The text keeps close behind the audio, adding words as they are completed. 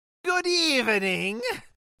Good evening.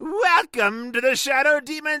 Welcome to the Shadow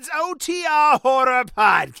Demons OTR Horror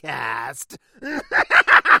Podcast.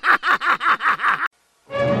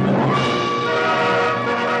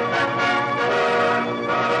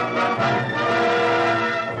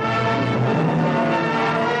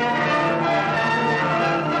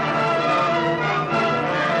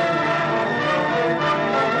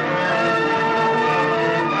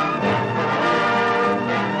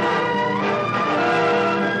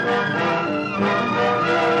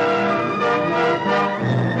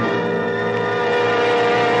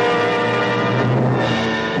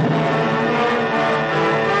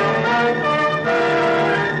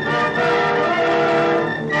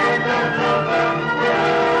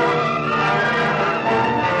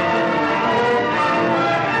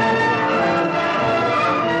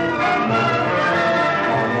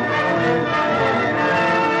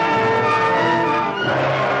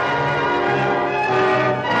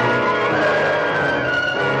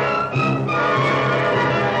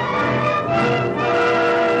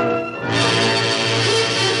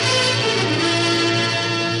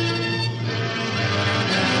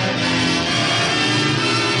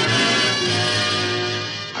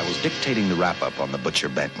 Dictating the wrap-up on the Butcher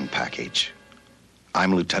Benton package.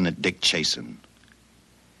 I'm Lieutenant Dick Chasen.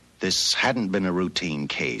 This hadn't been a routine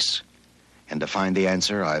case, and to find the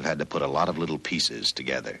answer, I've had to put a lot of little pieces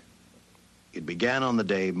together. It began on the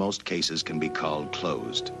day most cases can be called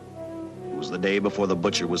closed. It was the day before the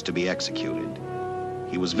butcher was to be executed.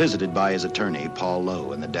 He was visited by his attorney, Paul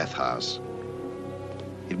Lowe, in the death house.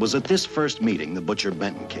 It was at this first meeting the Butcher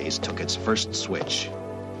Benton case took its first switch.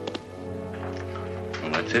 Well,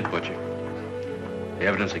 that's it, Butcher. The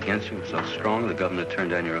evidence against you was so strong, the governor turned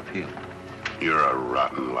down your appeal. You're a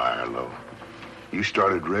rotten liar, Lowe. You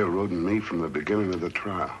started railroading me from the beginning of the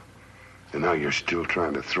trial. And now you're still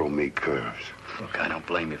trying to throw me curves. Look, I don't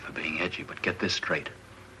blame you for being edgy, but get this straight.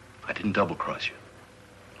 I didn't double-cross you.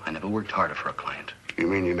 I never worked harder for a client. You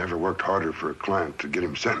mean you never worked harder for a client to get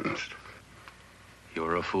him sentenced? You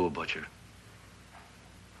were a fool, Butcher.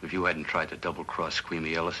 If you hadn't tried to double-cross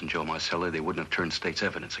Squeamy Ellis and Joe Marcelli, they wouldn't have turned state's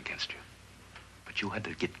evidence against you. But you had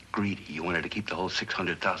to get greedy. You wanted to keep the whole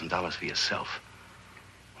 $600,000 for yourself.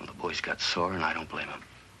 Well, the boys got sore, and I don't blame them.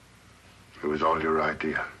 It was all your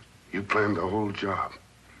idea. You planned the whole job.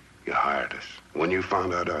 You hired us. When you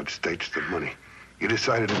found out I'd staged the money, you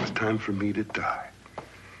decided it was time for me to die.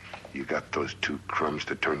 You got those two crumbs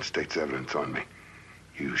to turn state's evidence on me.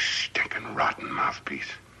 You stinking rotten mouthpiece.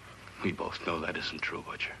 We both know that isn't true,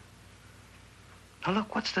 Butcher. Now,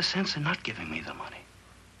 look, what's the sense in not giving me the money?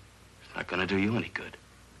 It's not going to do you any good.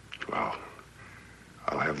 Well,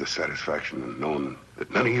 I'll have the satisfaction of knowing that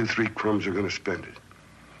none of you three crumbs are going to spend it.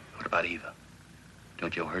 What about Eva?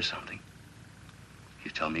 Don't you owe her something? You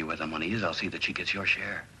tell me where the money is, I'll see that she gets your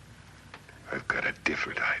share. I've got a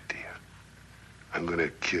different idea. I'm going to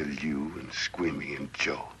kill you and Squeamy and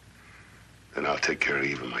Joe. Then I'll take care of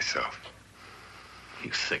Eva myself. You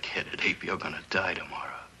thick-headed ape, you're gonna die tomorrow.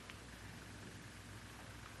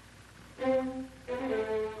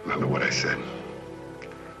 Remember what I said?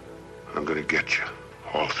 I'm gonna get you,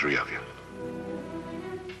 all three of you.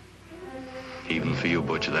 Even for you,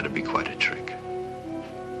 Butcher, that'd be quite a trick.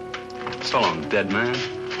 So long, dead man.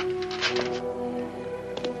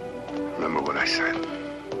 Remember what I said?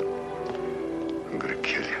 I'm gonna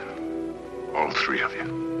kill you, all three of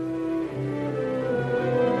you.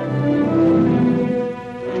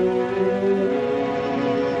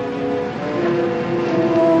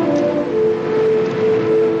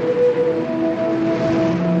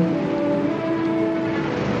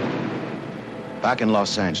 Back in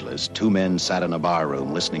Los Angeles, two men sat in a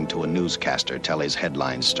barroom listening to a newscaster tell his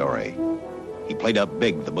headline story. He played up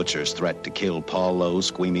big the butcher's threat to kill Paul Lowe,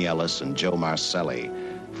 Squeamy Ellis, and Joe Marcelli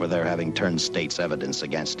for their having turned state's evidence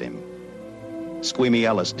against him. Squeamy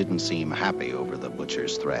Ellis didn't seem happy over the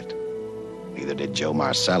butcher's threat. Neither did Joe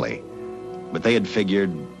Marcelli. But they had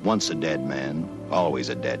figured, once a dead man, always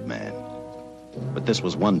a dead man. But this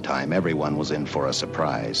was one time everyone was in for a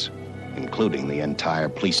surprise, including the entire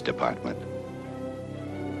police department.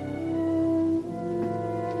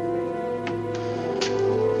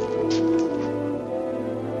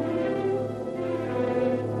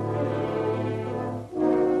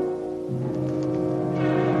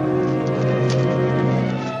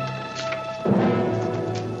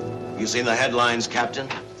 You seen the headlines, Captain?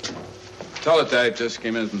 Teletype just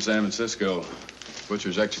came in from San Francisco.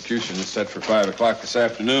 Butcher's execution is set for 5 o'clock this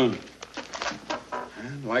afternoon.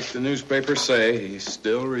 And like the newspapers say, he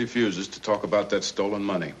still refuses to talk about that stolen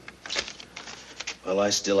money. Well, I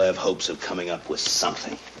still have hopes of coming up with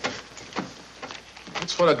something.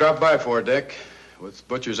 That's what I dropped by for, Dick. With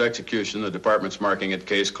Butcher's execution, the department's marking it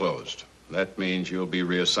case closed. That means you'll be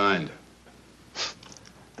reassigned.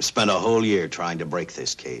 I spent a whole year trying to break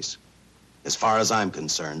this case. As far as I'm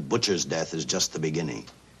concerned, Butcher's death is just the beginning.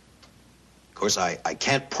 Of course, I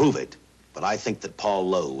can't prove it, but I think that Paul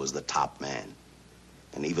Lowe was the top man.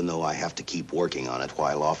 And even though I have to keep working on it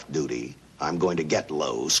while off duty, I'm going to get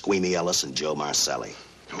Lowe, Squeamy Ellis, and Joe Marcelli.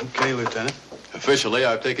 Okay, Lieutenant. Officially,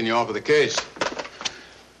 I've taken you off of the case.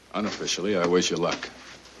 Unofficially, I wish you luck.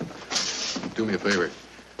 Do me a favor.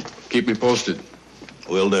 Keep me posted.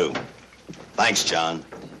 Will do. Thanks, John.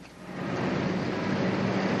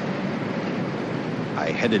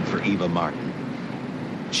 I headed for Eva Martin.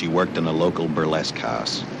 She worked in a local burlesque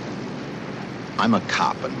house. I'm a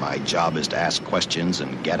cop, and my job is to ask questions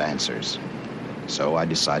and get answers. So I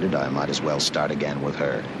decided I might as well start again with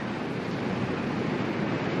her.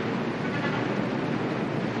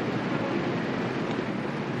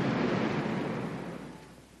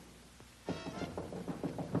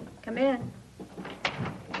 Come in.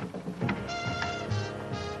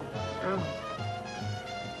 Oh.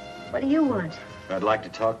 What do you want? I'd like to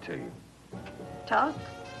talk to you. Talk?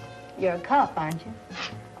 You're a cop, aren't you?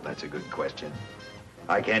 That's a good question.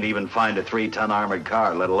 I can't even find a 3-ton armored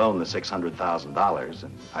car, let alone the $600,000,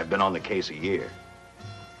 and I've been on the case a year.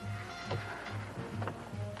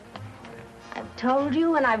 I've told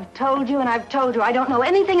you, and I've told you, and I've told you. I don't know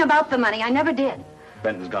anything about the money. I never did.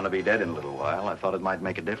 Benton's gonna be dead in a little while. I thought it might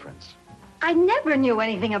make a difference. I never knew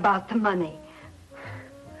anything about the money.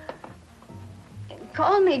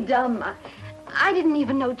 Call me dumb. I didn't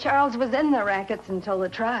even know Charles was in the rackets until the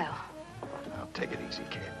trial. I'll take it easy,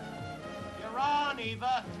 kid. You're on,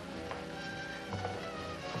 Eva.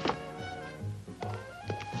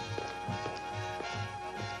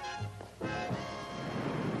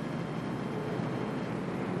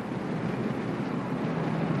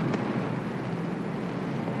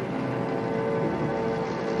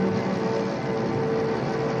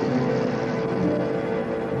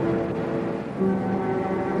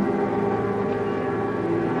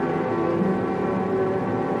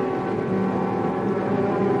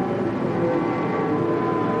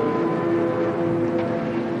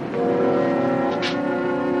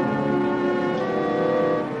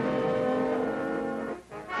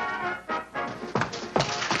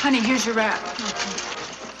 Honey, here's your wrap.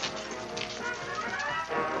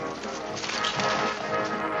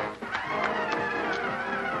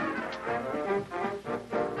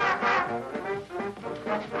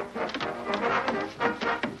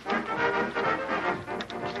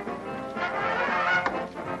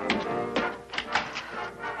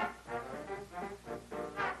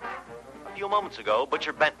 A few moments ago,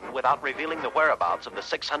 Butcher Benton, without revealing the whereabouts of the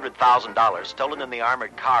 $600,000 stolen in the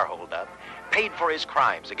armored car holdup, paid for his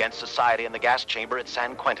crimes against society in the gas chamber at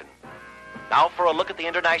San Quentin. Now for a look at the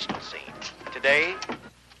international scene. Today...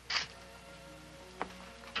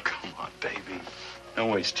 Come on, baby.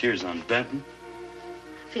 Don't waste tears on Benton.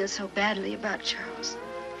 I feel so badly about Charles.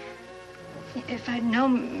 If I'd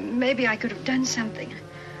known, maybe I could have done something.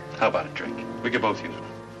 How about a drink? We could both use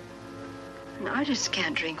one. An artist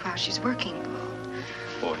can't drink while she's working,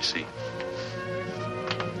 Paul. Boy, see.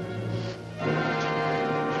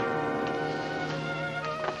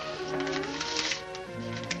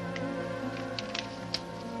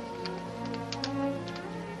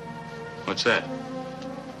 What's that?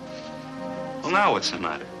 Well, now what's the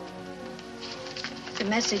matter? It's a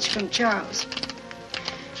message from Charles.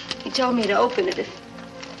 He told me to open it if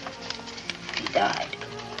he died.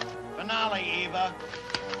 Finale, Eva.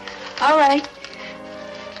 All right.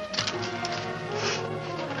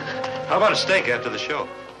 How about a steak after the show?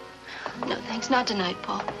 No, thanks. Not tonight,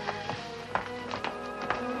 Paul.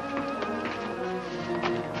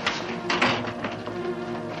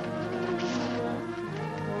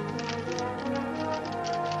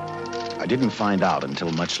 I didn't find out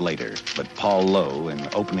until much later, but Paul Lowe, in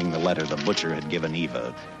opening the letter the butcher had given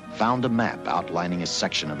Eva, found a map outlining a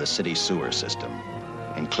section of the city sewer system.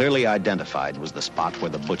 And clearly identified was the spot where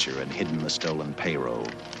the butcher had hidden the stolen payroll.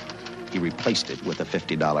 He replaced it with a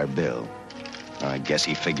 $50 bill. I guess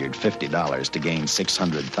he figured $50 to gain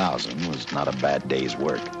 $600,000 was not a bad day's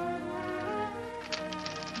work.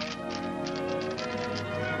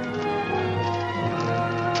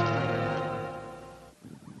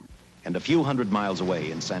 And a few hundred miles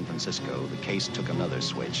away in San Francisco, the case took another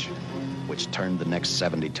switch, which turned the next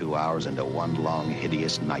 72 hours into one long,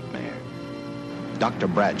 hideous nightmare. Dr.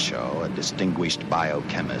 Bradshaw, a distinguished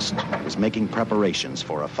biochemist, was making preparations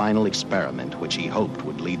for a final experiment which he hoped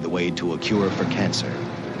would lead the way to a cure for cancer.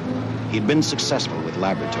 He'd been successful with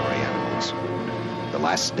laboratory animals. The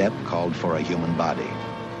last step called for a human body.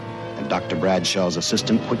 And Dr. Bradshaw's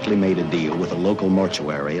assistant quickly made a deal with a local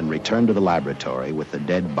mortuary and returned to the laboratory with the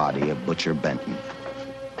dead body of Butcher Benton.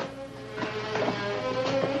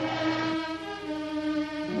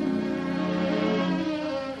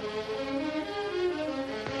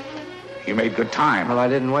 You made good time. Well, I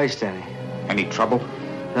didn't waste any. Any trouble?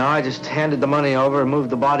 No, I just handed the money over and moved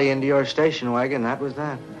the body into your station wagon. That was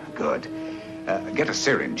that. Good. Get a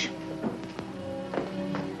syringe.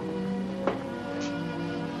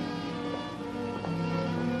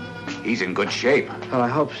 He's in good shape. Well, I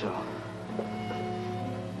hope so.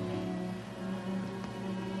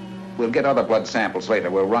 We'll get other blood samples later.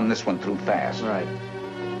 We'll run this one through fast. Right.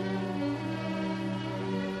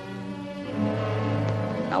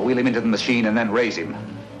 Now wheel him into the machine and then raise him.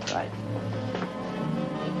 Right.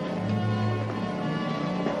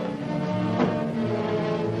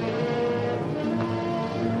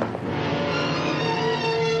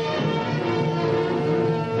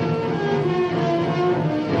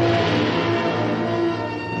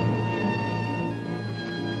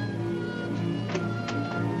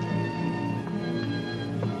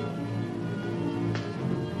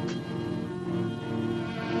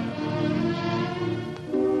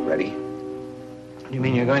 Ready? You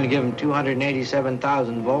mean you're going to give him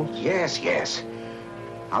 287,000 volts? Yes, yes.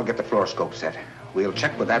 I'll get the fluoroscope set. We'll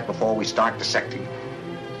check with that before we start dissecting.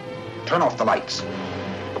 Turn off the lights.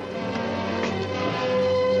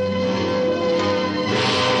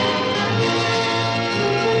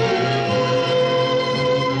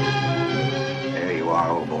 There you are,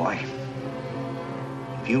 old boy.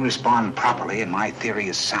 If you respond properly and my theory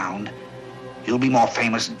is sound, you'll be more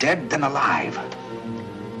famous dead than alive.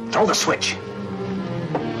 Throw the switch.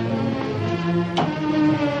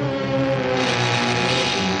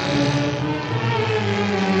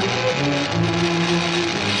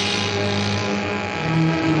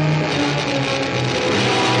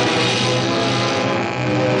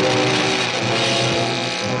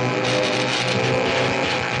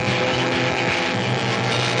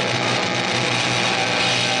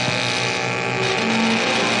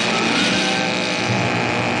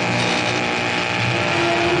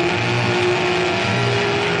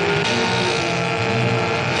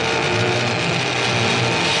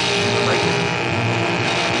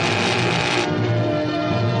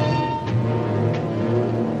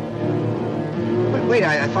 Wait,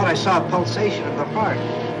 I thought I saw a pulsation of the heart.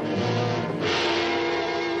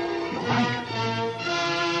 You're right.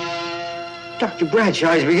 Dr.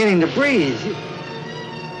 Bradshaw is beginning to breathe.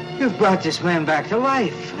 You've brought this man back to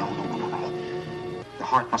life. No. The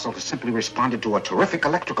heart muscle has simply responded to a terrific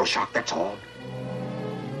electrical shock, that's all.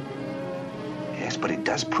 Yes, but it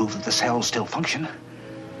does prove that the cells still function.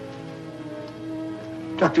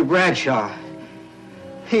 Dr. Bradshaw,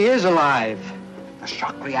 he is alive. A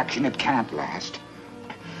shock reaction, it can't last.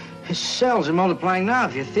 His cells are multiplying now,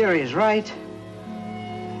 if your theory is right.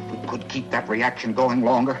 We could keep that reaction going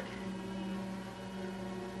longer.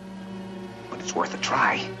 But it's worth a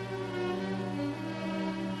try.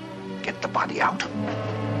 Get the body out.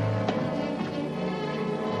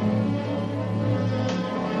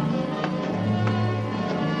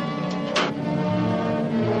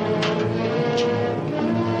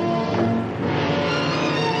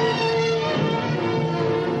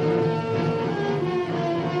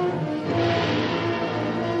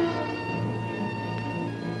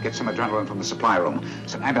 Get some adrenaline from the supply room.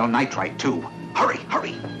 Some amyl nitrite, too. Hurry.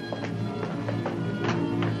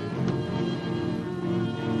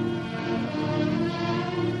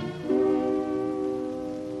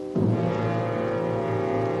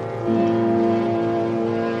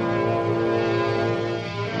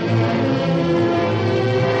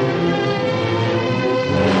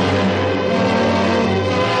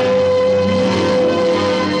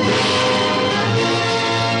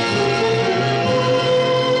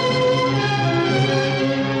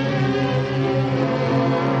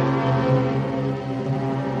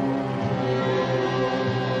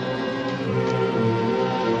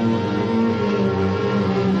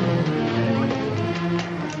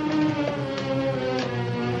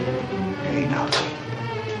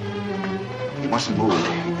 Mustn't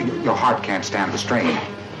move. Your heart can't stand the strain.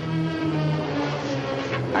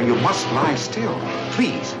 Now, you must lie still.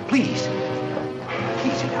 Please.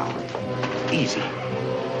 Easy now. Easy.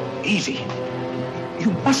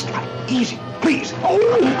 You must lie. Easy, please.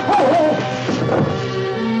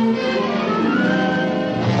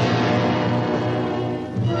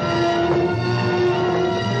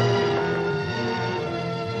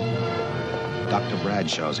 Dr.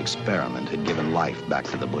 Bradshaw's experiment had given life back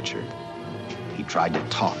to the butcher. He tried to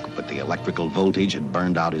talk, but the electrical voltage had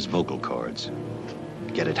burned out his vocal cords.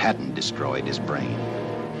 Yet it hadn't destroyed his brain.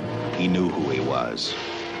 He knew who he was.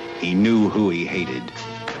 He knew who he hated.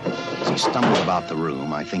 As he stumbled about the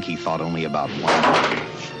room, I think he thought only about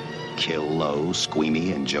one: kill Lowe,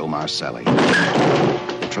 Squeamy, and Joe Marcelli.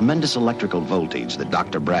 The tremendous electrical voltage that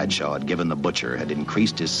Dr. Bradshaw had given the butcher had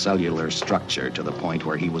increased his cellular structure to the point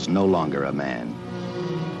where he was no longer a man.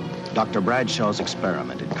 Dr. Bradshaw's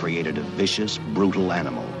experiment had created a vicious, brutal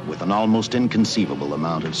animal with an almost inconceivable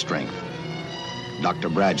amount of strength. Dr.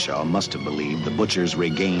 Bradshaw must have believed the butcher's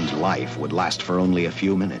regained life would last for only a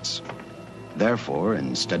few minutes. Therefore,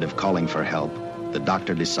 instead of calling for help, the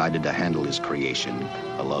doctor decided to handle his creation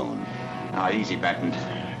alone. Now, easy, Benton.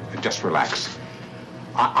 Just relax.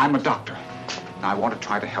 I'm a doctor. I want to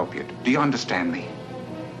try to help you. Do you understand me?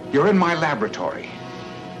 You're in my laboratory.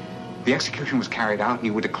 The execution was carried out and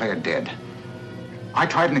you were declared dead. I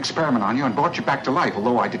tried an experiment on you and brought you back to life,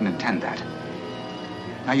 although I didn't intend that.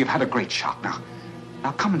 Now, you've had a great shock.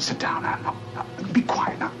 Now come and sit down. Now, be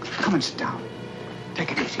quiet. Now, come and sit down.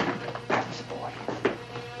 Take it easy. That's the boy.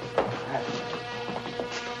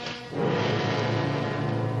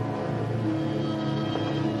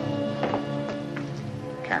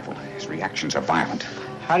 Careful. His reactions are violent.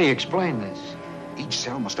 How do you explain this? Each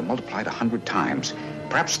cell must have multiplied 100 times,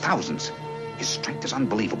 perhaps thousands. His strength is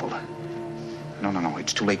unbelievable. No.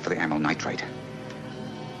 It's too late for the amyl nitrate.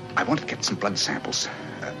 I want to get some blood samples,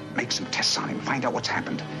 make some tests on him, find out what's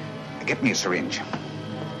happened. Get me a syringe.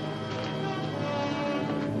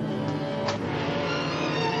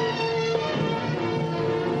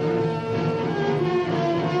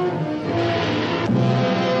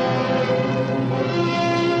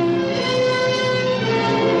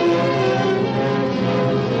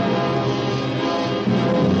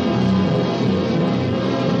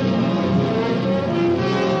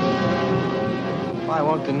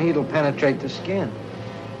 The needle penetrate the skin.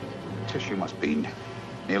 The tissue must be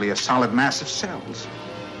nearly a solid mass of cells.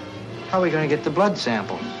 How are we going to get the blood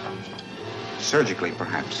sample? Surgically,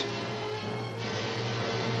 perhaps.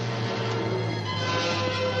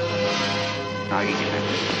 Now, easy,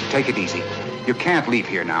 Benton. Take it easy. You can't leave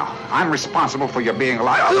here now. I'm responsible for your being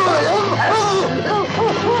alive.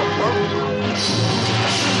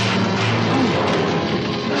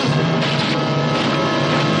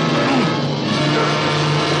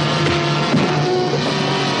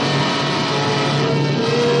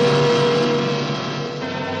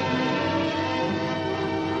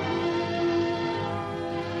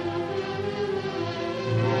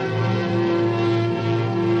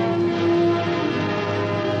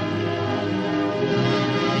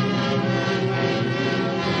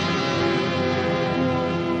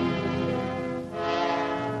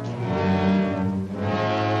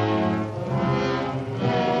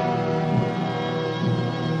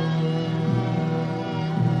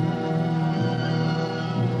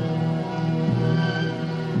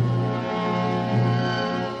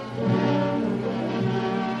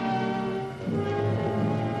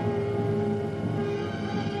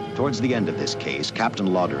 Towards the end of this case,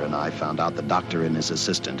 Captain Lauder and I found out the doctor and his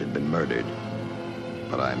assistant had been murdered.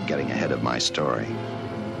 But I'm getting ahead of my story.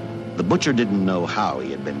 The butcher didn't know how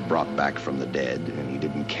he had been brought back from the dead, and he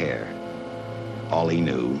didn't care. All he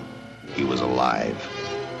knew, he was alive.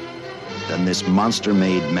 Then this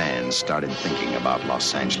monster-made man started thinking about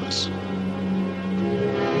Los Angeles.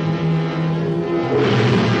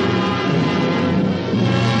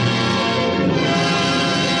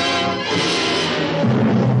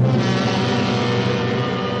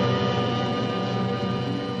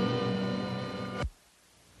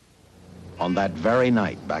 On that very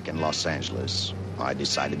night back in Los Angeles, I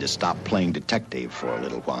decided to stop playing detective for a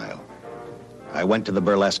little while. I went to the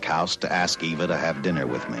burlesque house to ask Eva to have dinner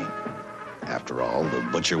with me. After all, the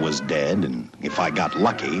butcher was dead, and if I got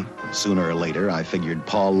lucky, sooner or later, I figured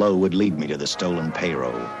Paul Lowe would lead me to the stolen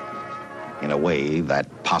payroll. In a way,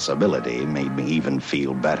 that possibility made me even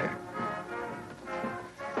feel better.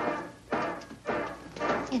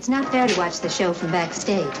 It's not fair to watch the show from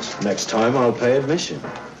backstage. Next time, I'll pay admission.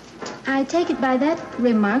 I take it by that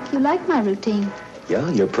remark you like my routine. Yeah,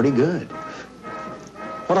 you're pretty good.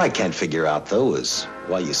 What I can't figure out, though, is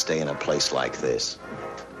why you stay in a place like this.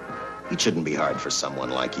 It shouldn't be hard for someone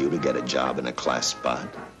like you to get a job in a class spot.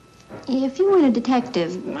 If you weren't a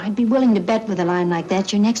detective, I'd be willing to bet with a line like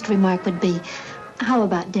that your next remark would be, how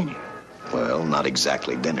about dinner? Well, not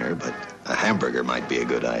exactly dinner, but a hamburger might be a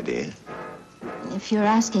good idea. If you're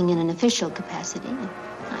asking in an official capacity,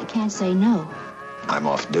 I can't say no. I'm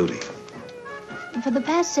off duty. For the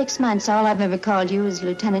past 6 months, all I've ever called you is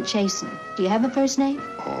Lieutenant Chasen. Do you have a first name?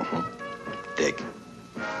 Uh-huh. Dick.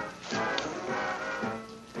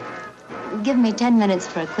 Give me 10 minutes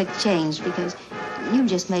for a quick change, because you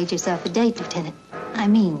just made yourself a date, Lieutenant. I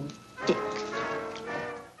mean,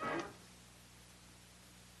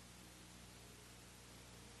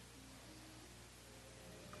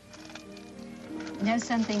 You know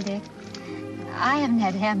something, Dick? I haven't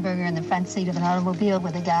had hamburger in the front seat of an automobile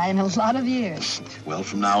with a guy in a lot of years. Well,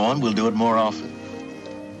 from now on, we'll do it more often.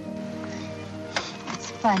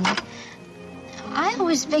 It's funny. I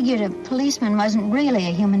always figured a policeman wasn't really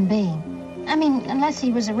a human being. I mean, unless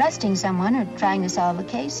he was arresting someone or trying to solve a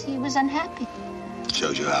case, he was unhappy.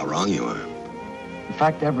 Shows you how wrong you are. In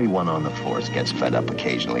fact, everyone on the force gets fed up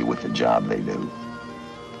occasionally with the job they do.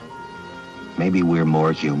 Maybe we're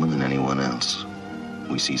more human than anyone else.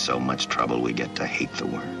 We see so much trouble, we get to hate the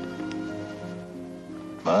word.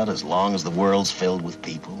 But as long as the world's filled with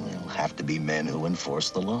people, there'll have to be men who enforce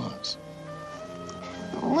the laws.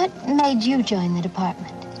 What made you join the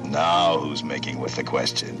department? Now who's making with the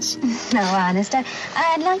questions? No, honest,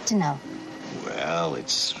 I'd like to know. Well,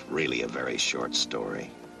 it's really a very short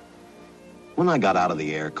story. When I got out of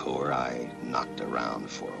the Air Corps, I knocked around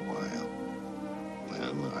for a while.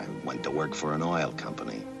 Well, I went to work for an oil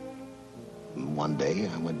company. One day,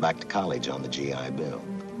 I went back to college on the GI Bill.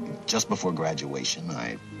 Just before graduation,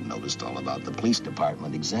 I noticed all about the police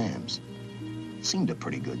department exams. Seemed a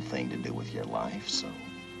pretty good thing to do with your life, so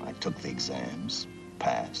I took the exams,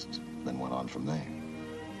 passed, then went on from there.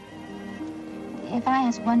 If I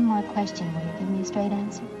ask one more question, will you give me a straight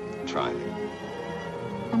answer? Try me.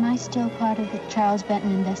 Am I still part of the Charles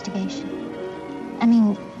Benton investigation? I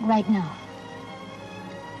mean, right now.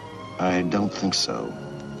 I don't think so.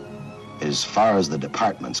 As far as the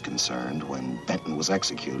department's concerned, when Benton was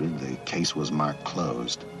executed, the case was marked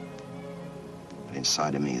closed. But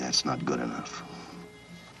inside of me, that's not good enough.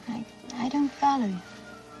 I don't follow you.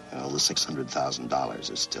 Well, the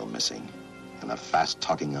 $600,000 is still missing. And a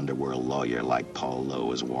fast-talking underworld lawyer like Paul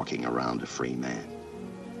Lowe is walking around a free man.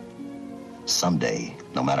 Someday,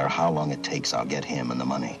 no matter how long it takes, I'll get him and the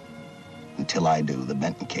money. Until I do, the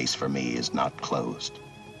Benton case for me is not closed.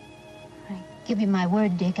 I give you my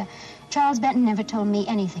word, Dick. Charles Benton never told me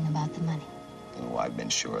anything about the money. Oh, I've been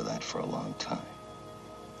sure of that for a long time.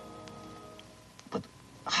 But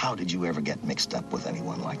how did you ever get mixed up with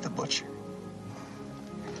anyone like the Butcher?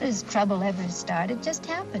 As trouble ever started, it just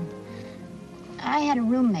happened. I had a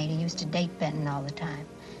roommate who used to date Benton all the time.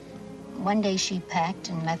 One day she packed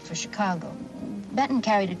and left for Chicago. Benton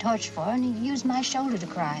carried a torch for her, and he used my shoulder to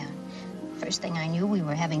cry on. First thing I knew, we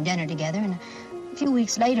were having dinner together, and a few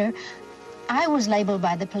weeks later, I was labeled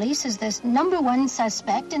by the police as this #1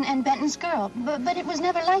 suspect and Benton's girl. But it was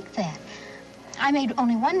never like that. I made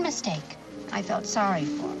only one mistake. I felt sorry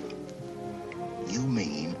for him. You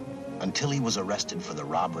mean, until he was arrested for the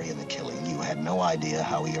robbery and the killing, you had no idea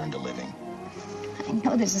how he earned a living? I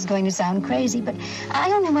know this is going to sound crazy, but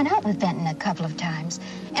I only went out with Benton a couple of times.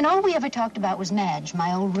 And all we ever talked about was Madge,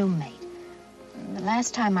 my old roommate. The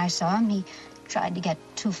last time I saw him, he tried to get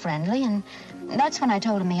too friendly, and that's when I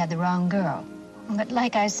told him he had the wrong girl. But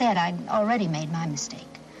like I said, I'd already made my mistake.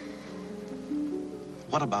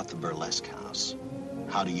 What about the burlesque house?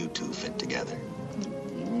 How do you two fit together?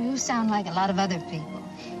 You sound like a lot of other people.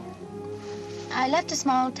 I left a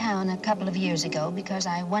small town a couple of years ago because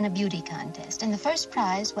I won a beauty contest, and the first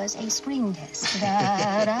prize was a screen test.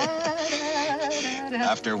 Da, da, da, da, da.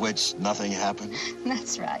 After which, nothing happened?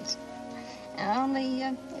 That's right. Only,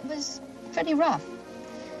 it was pretty rough.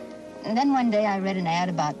 And then one day I read an ad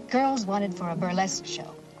about girls wanted for a burlesque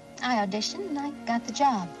show. I auditioned and I got the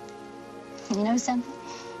job. You know something?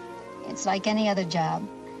 It's like any other job.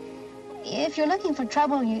 If you're looking for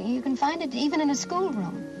trouble, you can find it even in a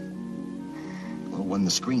schoolroom. Well, when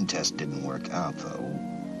the screen test didn't work out, though,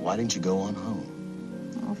 why didn't you go on home?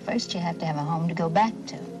 Well, first you have to have a home to go back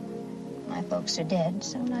to. My folks are dead,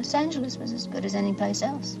 so Los Angeles was as good as any place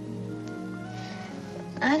else.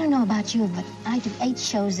 I don't know about you, but I do 8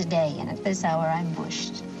 shows a day, and at this hour I'm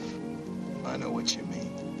bushed. I know what you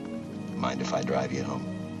mean. Mind if I drive you home?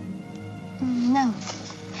 No.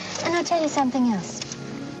 And I'll tell you something else.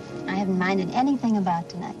 I haven't minded anything about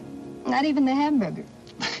tonight. Not even the hamburger.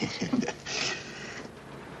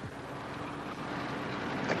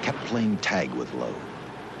 I kept playing tag with Lowe.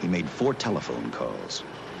 He made 4 telephone calls.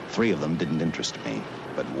 3 of them didn't interest me,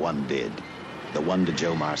 but one did. The one to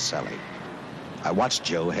Joe Marcelli. I watched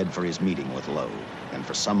Joe head for his meeting with Lowe, and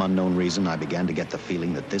for some unknown reason, I began to get the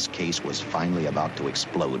feeling that this case was finally about to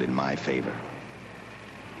explode in my favor.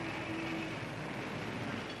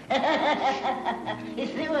 You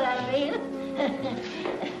see what I mean?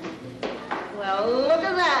 Well, look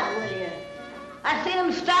at that, will you? I seen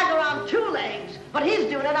him stagger on 2 legs, but he's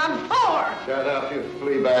doing it on 4. Shut up, you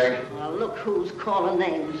flea bag. Well, look who's calling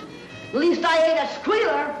names. At least I ain't a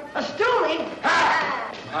squealer, a stoolie.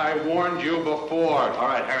 I warned you before. All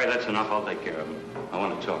right, Harry, that's enough. I'll take care of him. I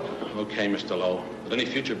want to talk to him. Okay, Mr. Lowe. With any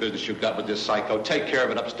future business you've got with this psycho, take care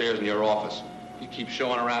of it upstairs in your office. He keeps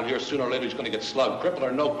showing around here, sooner or later he's going to get slugged, cripple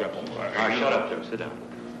or no cripple. All right, shut up, Jim. Sit down.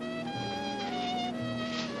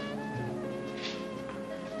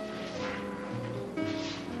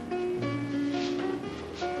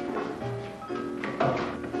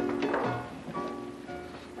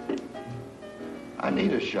 I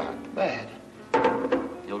need a shot, bad.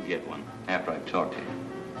 You'll get one after I've talked to you.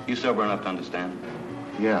 You sober enough to understand?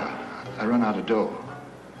 Yeah, I run out of dough.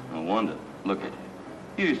 No wonder. Look at you.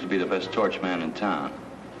 You used to be the best torch man in town.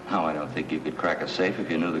 Now I don't think you could crack a safe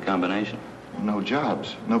if you knew the combination. No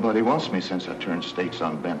jobs. Nobody wants me since I turned stakes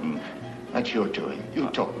on Benton. That's your doing. You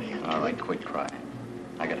taught me. All right, quit crying.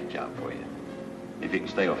 I got a job for you. If you can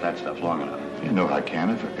stay off that stuff long enough. You know I can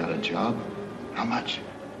if I've got a job. How much?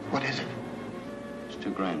 What is it? There's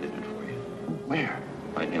 $2,000 in it for you. Where?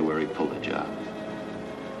 Right near where he pulled the job.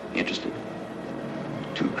 Interested?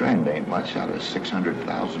 $2,000 ain't much out of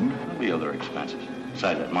 600,000. There'll be other expenses.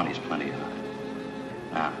 Besides, that money's plenty of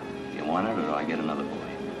it. Now, you want it or do I get another boy?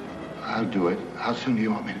 I'll do it. How soon do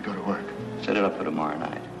you want me to go to work? Set it up for tomorrow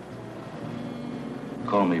night.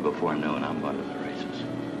 Call me before noon. I'm going to the races.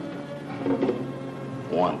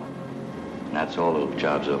 1. And that's all the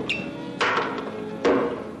job's over.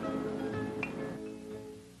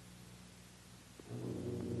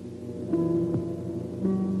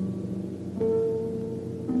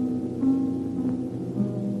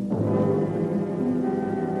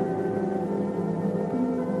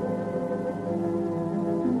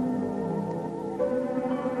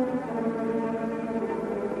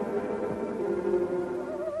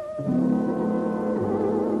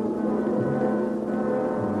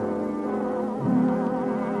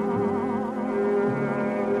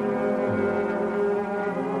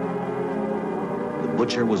 The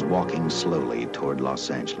butcher was walking slowly toward Los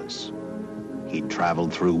Angeles. He'd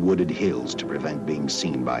traveled through wooded hills to prevent being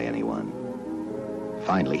seen by anyone.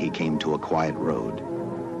 Finally, he came to a quiet road.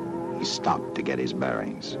 He stopped to get his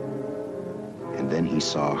bearings. And then he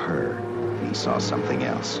saw her, and he saw something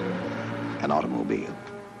else. An automobile.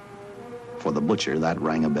 For the butcher, that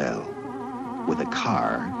rang a bell. With a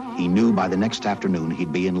car, he knew by the next afternoon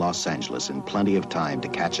he'd be in Los Angeles in plenty of time to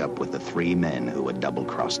catch up with the 3 men who had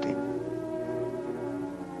double-crossed him.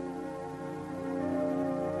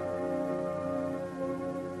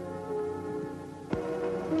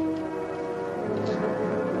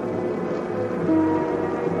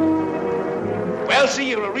 Well,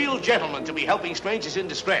 see, you're a real gentleman to be helping strangers in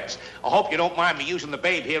distress. I hope you don't mind me using the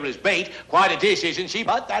babe here as bait. Quite a dish, isn't she?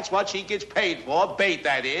 But that's what she gets paid for. Bait,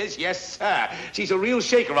 that is. Yes, sir. She's a real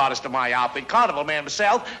shaker artist of my outfit. Carnival man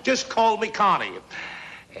myself. Just call me Connie.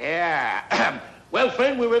 Yeah. Well,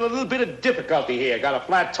 friend, we're in a little bit of difficulty here. Got a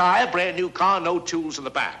flat tire, brand new car, no tools in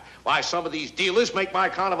the back. Why, some of these dealers make my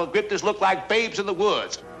carnival grifters look like babes in the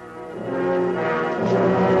woods.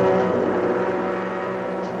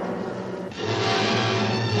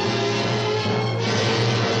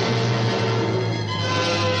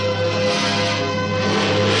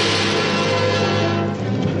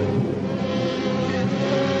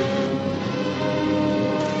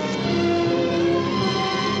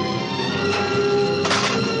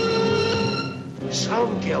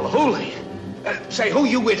 Holy. Say, who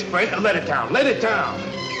you with, friend? Let it down. Let it down.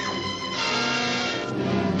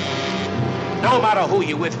 No matter who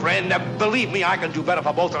you with, friend, believe me, I can do better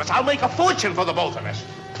for both of us. I'll make a fortune for the both of us.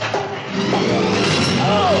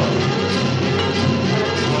 Oh!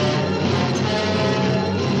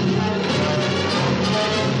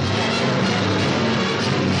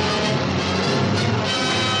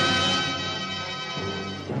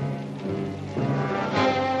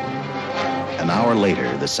 An hour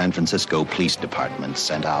later, the San Francisco Police Department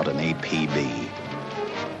sent out an APB.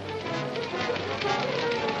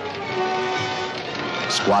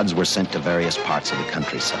 Squads were sent to various parts of the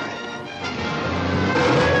countryside.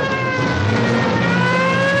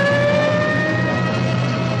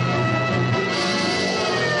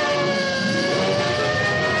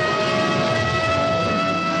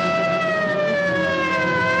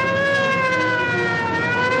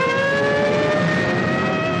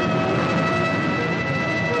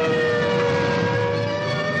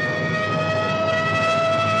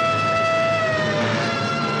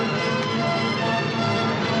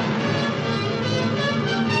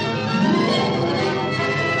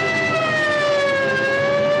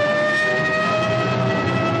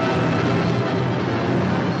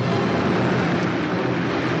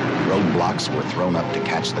 Roadblocks were thrown up to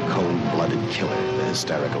catch the cold-blooded killer the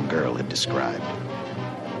hysterical girl had described.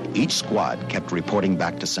 Each squad kept reporting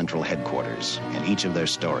back to Central Headquarters, and each of their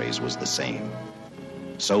stories was the same.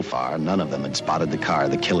 So far, none of them had spotted the car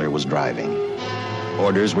the killer was driving.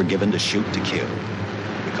 Orders were given to shoot to kill,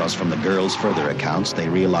 because because from the girls' further accounts, they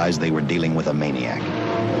realized they were dealing with a maniac.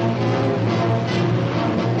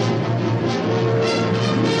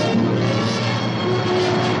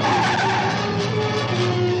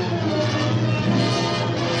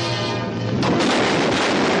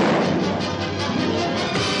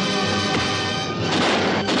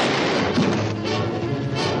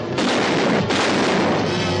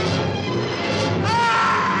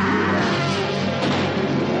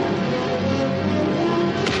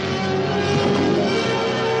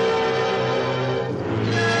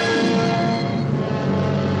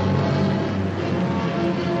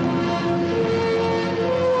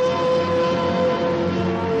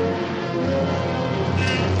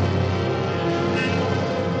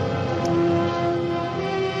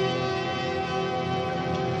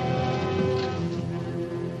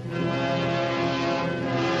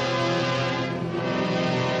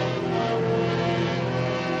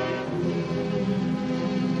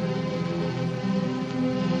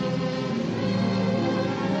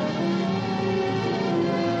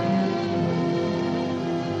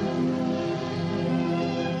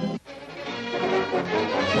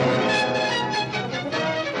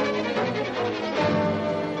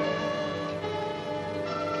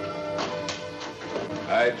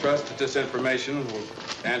 I trust that this information will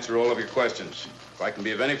answer all of your questions. If I can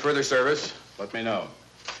be of any further service, let me know.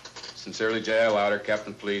 Sincerely, J.L. Louder,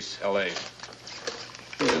 Captain Police, L.A.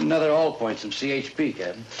 Another all points from CHP,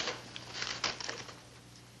 Captain.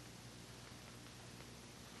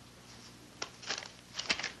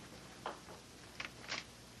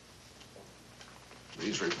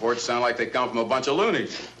 These reports sound like they come from a bunch of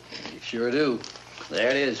loonies. You sure do. There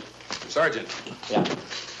it is. Sergeant. Yeah.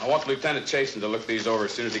 I want Lieutenant Chasen to look these over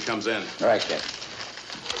as soon as he comes in. All right, Captain.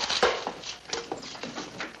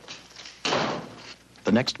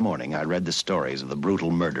 The next morning, I read the stories of the brutal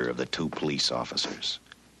murder of the 2 police officers.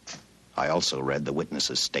 I also read the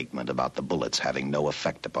witness's statement about the bullets having no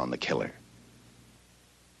effect upon the killer.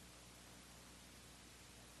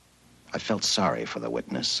 I felt sorry for the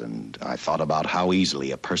witness, and I thought about how easily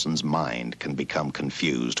a person's mind can become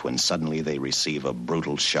confused when suddenly they receive a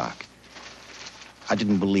brutal shock. I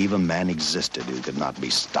didn't believe a man existed who could not be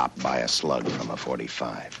stopped by a slug from a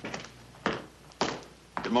 .45.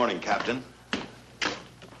 Good morning, Captain.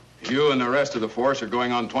 You and the rest of the force are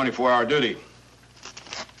going on 24-hour duty.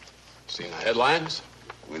 Seen the headlines?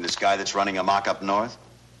 You mean this guy that's running amok up north?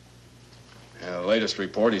 Yeah, the latest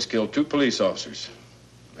report, he's killed 2 police officers.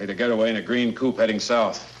 Made a getaway in a green coupe heading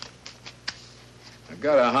south. I've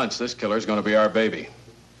got a hunch this killer's gonna be our baby.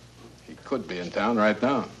 He could be in town right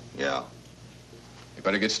now. Yeah. You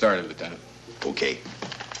better get started, Lieutenant. Okay.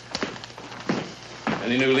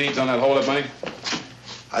 Any new leads on that holdup money?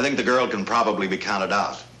 I think the girl can probably be counted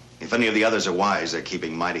out. If any of the others are wise, they're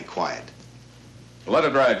keeping mighty quiet. Well, let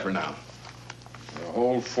it ride for now. The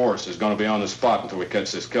whole force is gonna be on the spot until we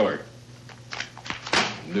catch this killer.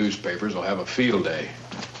 The newspapers will have a field day.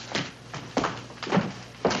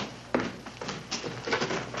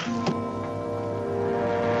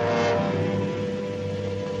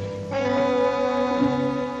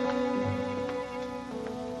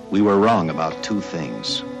 We were wrong about 2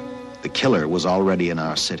 things. The killer was already in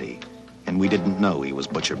our city, and we didn't know he was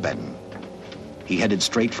Butcher Benton. He headed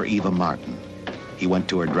straight for Eva Martin. He went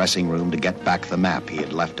to her dressing room to get back the map he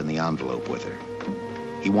had left in the envelope with her.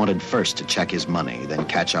 He wanted first to check his money, then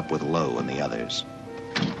catch up with Lowe and the others.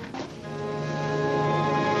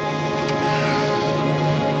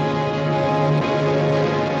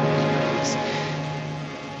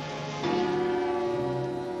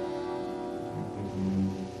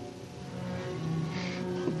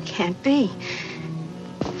 Can't be.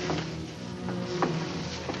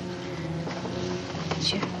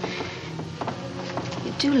 But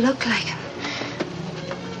you do look like him.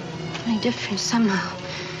 Only different somehow.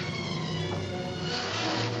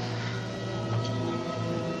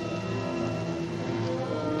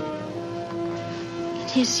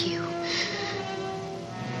 It is you.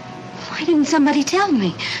 Why didn't somebody tell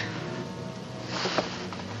me?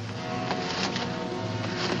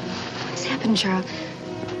 What's happened, Charles?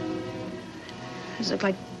 Those look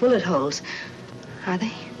like bullet holes. Are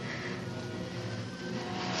they?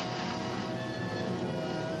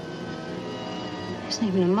 There isn't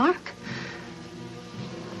even a mark.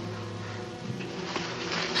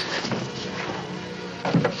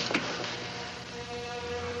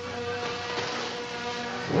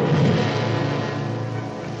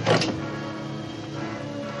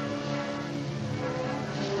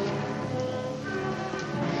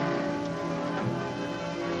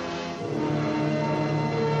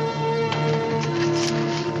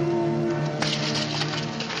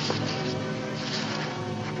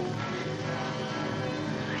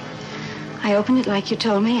 I opened it like you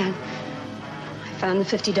told me, and I found the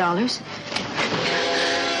 $50.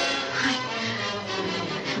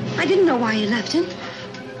 I didn't know why you left him.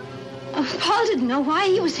 Oh, Paul didn't know why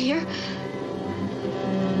he was here.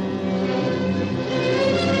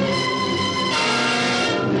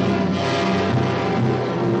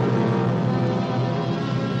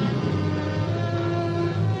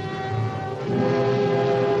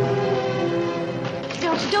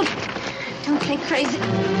 Don't think crazy.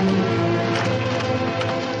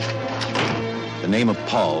 The name of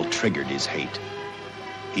Paul triggered his hate.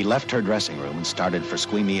 He left her dressing room and started for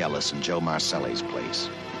Squeamy Ellis and Joe Marcelli's place.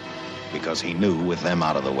 Because he knew, with them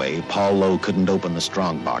out of the way, Paul Lowe couldn't open the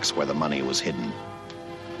strong box where the money was hidden.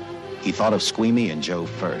 He thought of Squeamy and Joe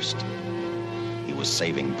first. He was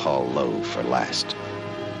saving Paul Lowe for last.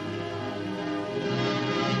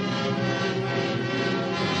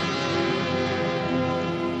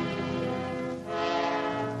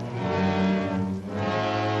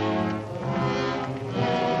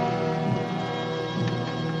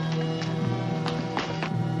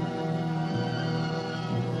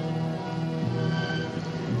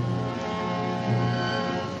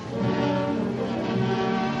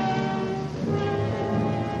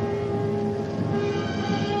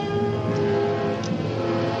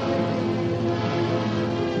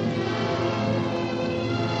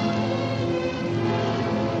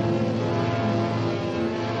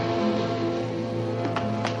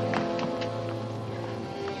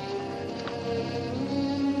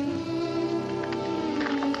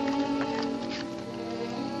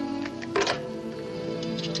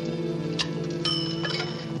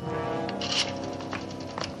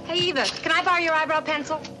 Eva, can I borrow your eyebrow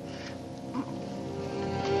pencil?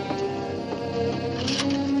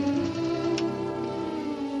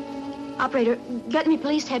 Operator, get me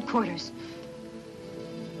police headquarters.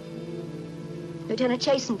 Lieutenant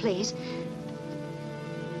Chasen, please.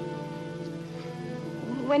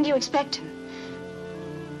 When do you expect him?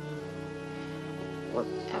 Well,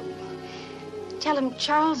 tell him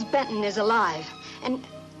Charles Benton is alive, and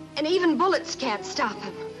even bullets can't stop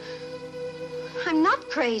him. I'm not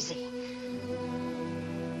crazy.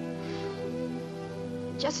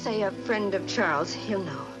 Just say a friend of Charles. He'll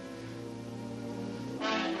know.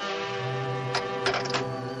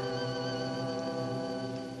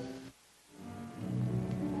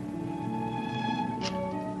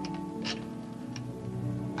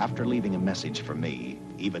 After leaving a message for me,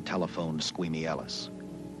 Eva telephoned Squeamy Ellis.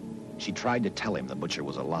 She tried to tell him the butcher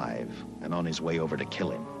was alive and on his way over to kill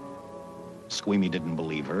him. Squeamy didn't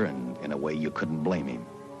believe her, and in a way you couldn't blame him.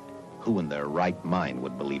 Who in their right mind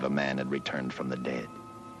would believe a man had returned from the dead?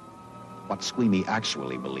 What Squeamy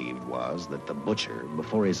actually believed was that the butcher,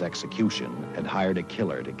 before his execution, had hired a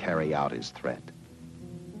killer to carry out his threat.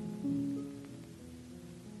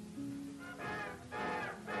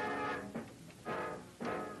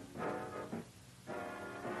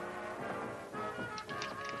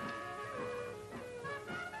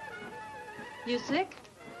 You sick?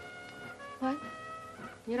 What?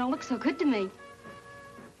 You don't look so good to me.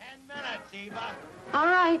 10 minutes, Eva. All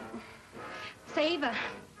right. Say, Eva,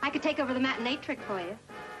 I could take over the matinee trick for you.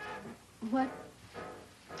 What?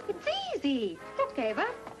 It's easy. Look, Eva,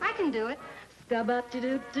 I can do it.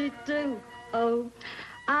 Scub-up-de-doo-doo-doo. Oh,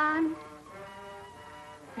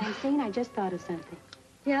 Francine, I just thought of something.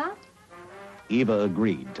 Yeah? Eva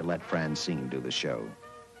agreed to let Francine do the show.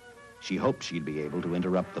 She hoped she'd be able to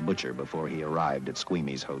interrupt the butcher before he arrived at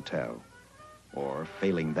Squeamy's hotel. Or,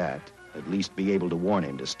 failing that, at least be able to warn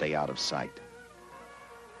him to stay out of sight.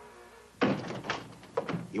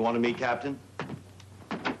 You wanted me, Captain?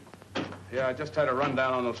 Yeah, I just had a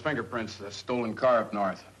rundown on those fingerprints of the stolen car up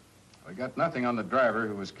north. We got nothing on the driver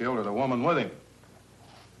who was killed or the woman with him.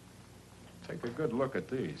 Take a good look at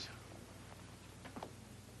these.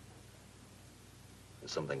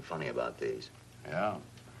 There's something funny about these. Yeah.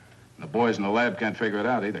 The boys in the lab can't figure it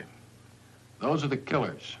out either. Those are the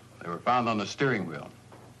killers. They were found on the steering wheel.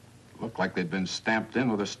 Looked like they'd been stamped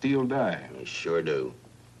in with a steel die. They sure do.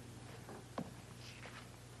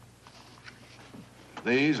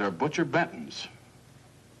 These are Butcher Benton's.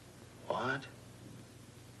 What?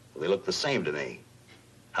 Well, they look the same to me.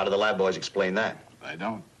 How do the lab boys explain that? They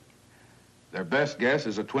don't. Their best guess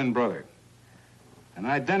is a twin brother. An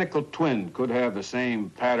identical twin could have the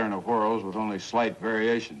same pattern of whorls with only slight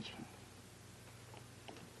variations.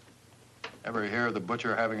 Ever hear of the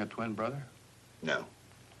butcher having a twin brother? No.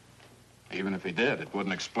 Even if he did, it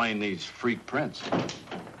wouldn't explain these freak prints.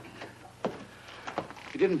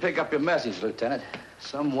 You didn't pick up your message, Lieutenant.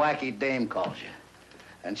 Some wacky dame calls you.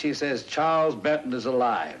 And she says Charles Benton is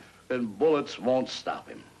alive, and bullets won't stop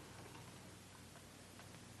him.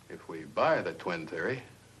 If we buy the twin theory.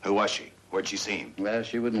 Who was she? Where'd she see him? Well,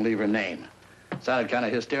 she wouldn't leave her name. Sounded kind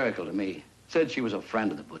of hysterical to me. Said she was a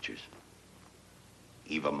friend of the Butcher's.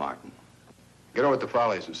 Eva Martin. Get over at the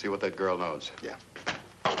Follies and see what that girl knows. Yeah.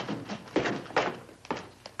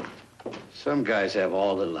 Some guys have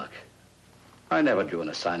all the luck. I never drew an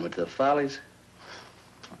assignment to the Follies.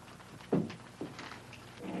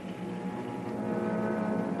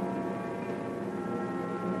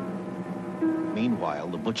 Meanwhile,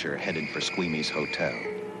 the Butcher headed for Squeamy's hotel.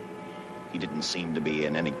 He didn't seem to be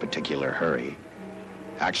in any particular hurry.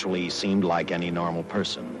 Actually, he seemed like any normal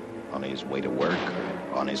person, on his way to work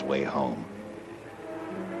or on his way home.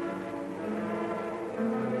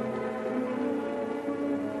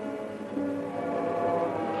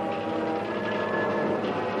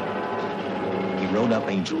 He rode up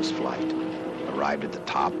Angel's Flight, arrived at the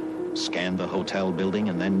top, scanned the hotel building,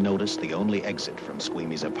 and then noticed the only exit from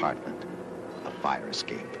Squeamy's apartment, a fire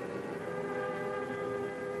escape.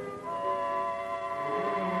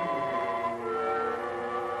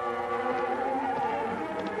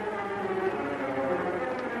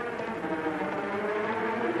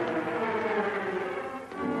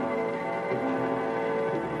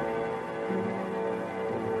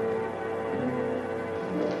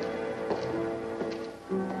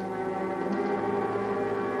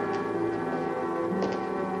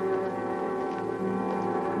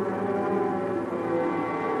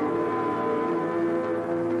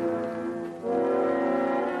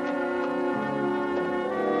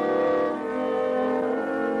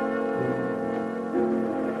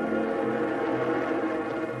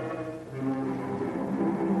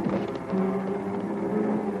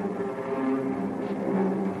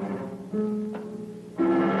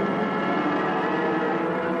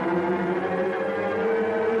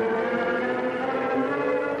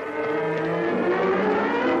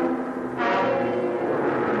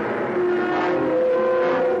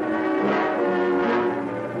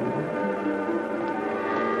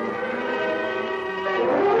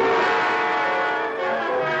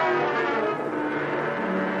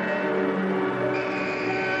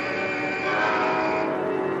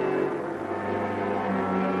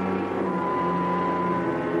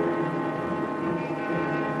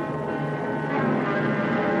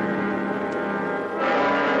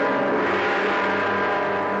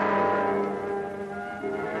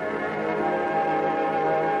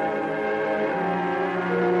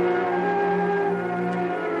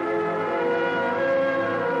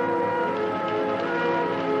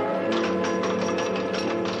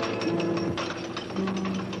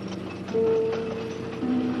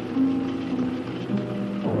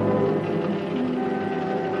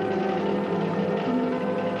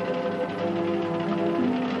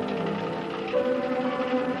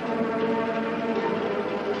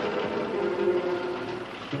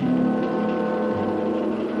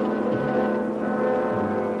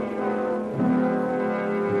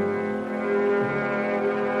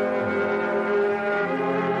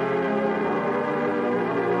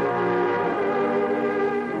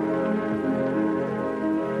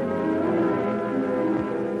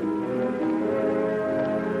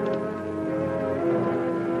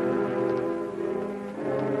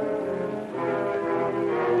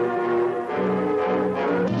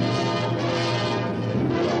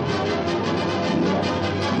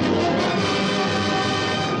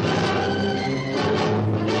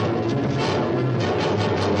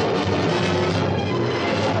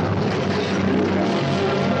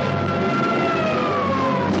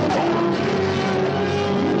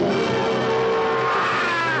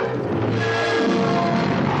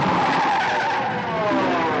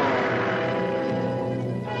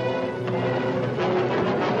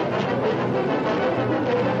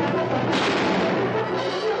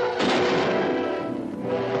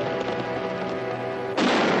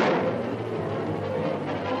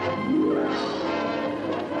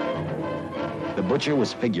 The Butcher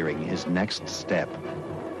was figuring his next step.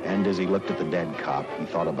 And as he looked at the dead cop, he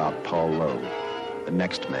thought about Paul Lowe, the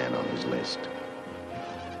next man on his list.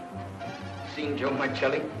 Seen Joe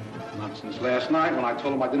Marcelli? Not since last night when I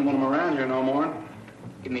told him I didn't want him around here no more.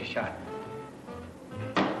 Give me a shot.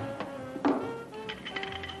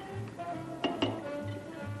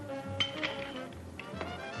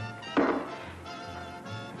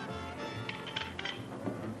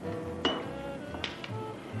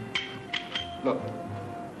 Look,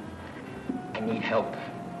 I need help.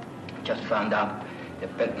 Just found out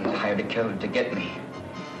that Benton hired a killer to get me.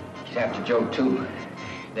 He's after Joe, too.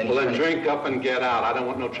 Then drink up and get out. I don't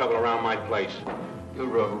want no trouble around my place.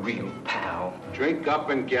 You're a real pal. Drink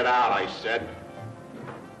up and get out, I said.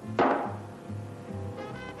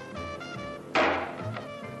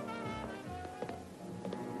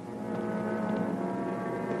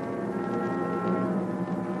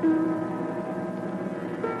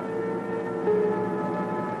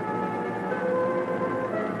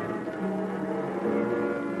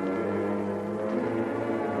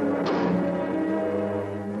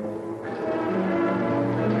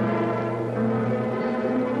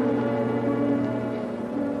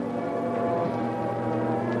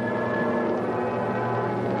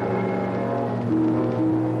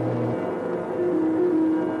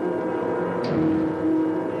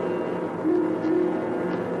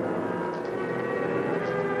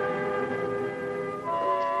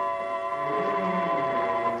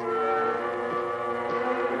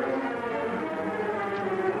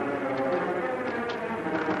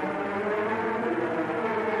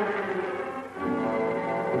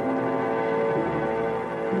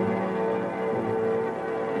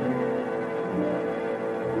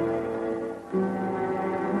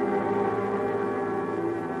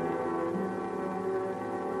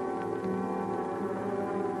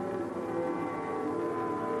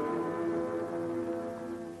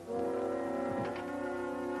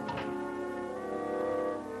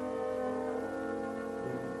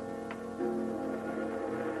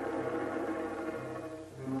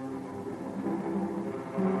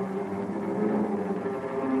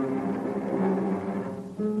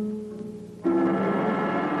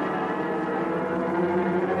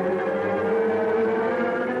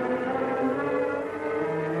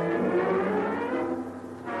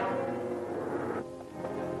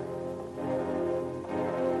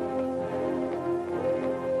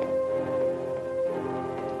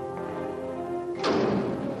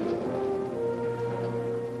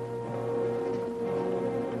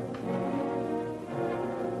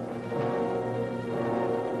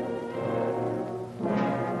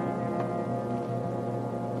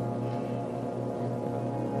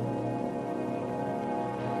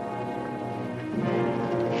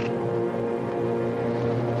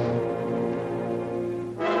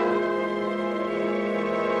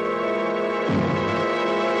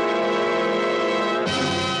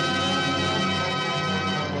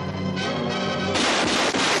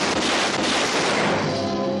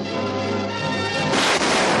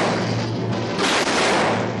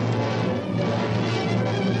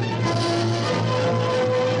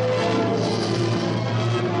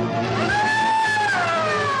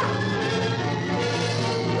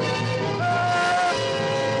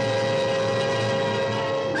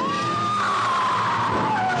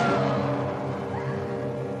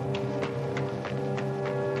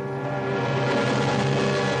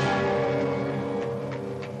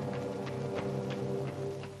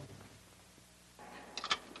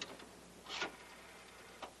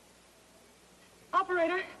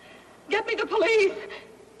 Operator, get me the police.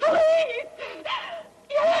 Police!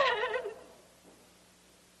 Yes!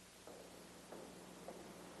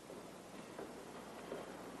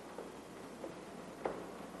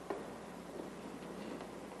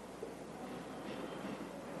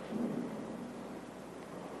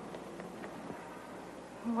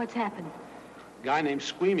 What's happened? A guy named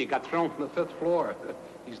Squeamy got thrown from the 5th floor.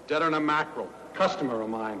 He's dead on a mackerel. Customer of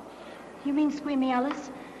mine. You mean Squeamy Ellis?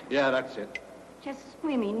 Yeah, that's it. Just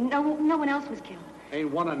Squeamy. No one else was killed. Ain't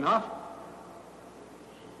one enough?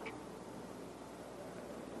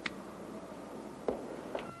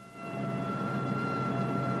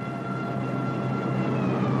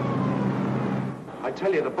 I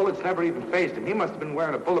tell you, the bullets never even phased him. He must have been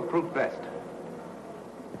wearing a bulletproof vest.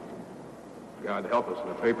 God help us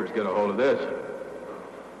when the papers get a hold of this.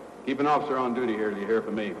 Keep an officer on duty here till you hear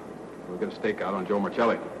from me. We'll get a stakeout on Joe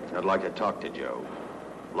Marcelli. I'd like to talk to Joe.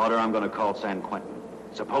 Lauder, I'm going to call San Quentin.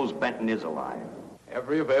 Suppose Benton is alive.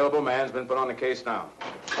 Every available man's been put on the case now.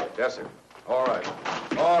 Yes, sir. All right.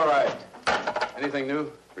 All right. Anything new?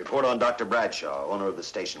 Report on Dr. Bradshaw, owner of the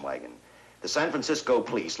station wagon. The San Francisco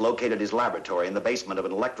police located his laboratory in the basement of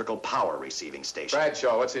an electrical power receiving station.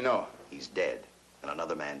 Bradshaw, what's he know? He's dead. And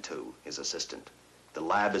another man, too, his assistant. The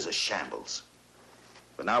lab is a shambles.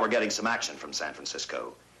 But now we're getting some action from San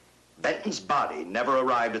Francisco. Benton's body never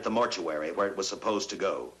arrived at the mortuary where it was supposed to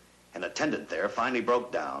go. An attendant there finally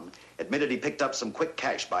broke down, admitted he picked up some quick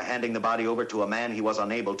cash by handing the body over to a man he was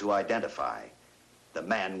unable to identify. The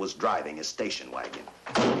man was driving a station wagon.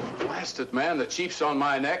 Blasted man, the chief's on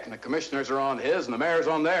my neck, and the commissioners are on his, and the mayor's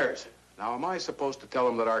on theirs. Now, am I supposed to tell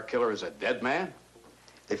them that our killer is a dead man?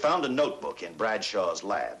 They found a notebook in Bradshaw's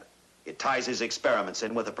lab. It ties his experiments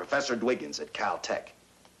in with a Professor Dwiggins at Caltech.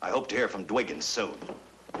 I hope to hear from Dwiggins soon.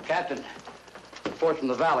 Captain, report from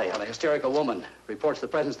the valley on a hysterical woman. Reports the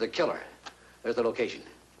presence of the killer. There's the location.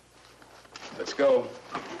 Let's go.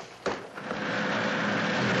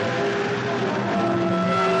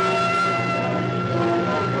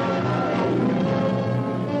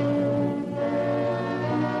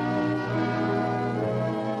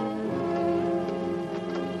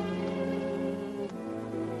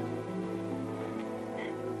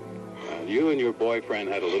 You and your boyfriend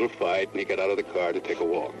had a little fight, and he got out of the car to take a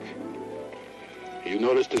walk. You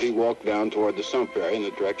noticed that he walked down toward the sump area in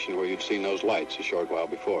the direction where you'd seen those lights a short while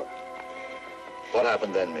before. What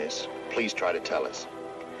happened then, miss? Please try to tell us.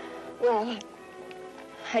 Well,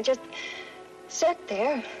 I just sat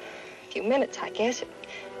there a few minutes, I guess.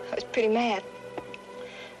 I was pretty mad.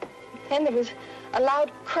 Then there was a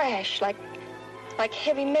loud crash, like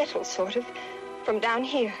heavy metal, sort of, from down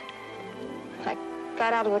here. I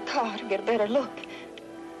got out of the car to get a better look.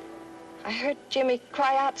 I heard Jimmy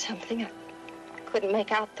cry out something. I couldn't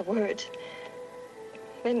make out the words.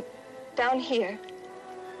 Then down here,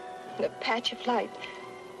 in a patch of light,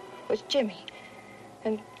 was Jimmy.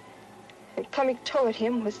 And coming toward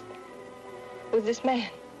him was this man.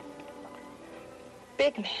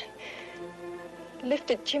 Big man.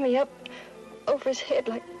 Lifted Jimmy up over his head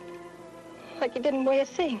like he didn't weigh a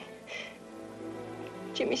thing.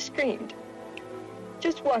 Jimmy screamed.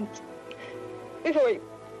 Just once, before he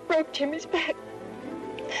broke Jimmy's back.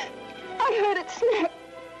 I heard it snap,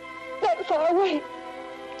 not far away.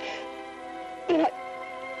 Then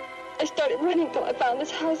I started running till I found this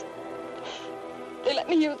house. They let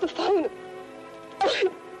me use the phone.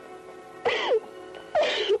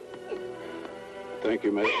 Thank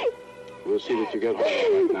you, mate. We'll see that you get home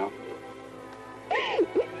all right now.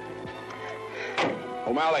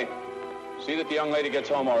 O'Malley, see that the young lady gets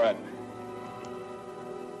home all right.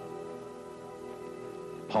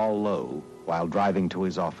 Paul Lowe, while driving to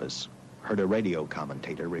his office, heard a radio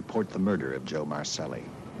commentator report the murder of Joe Marcelli.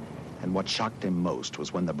 And what shocked him most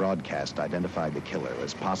was when the broadcast identified the killer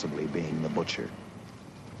as possibly being the butcher.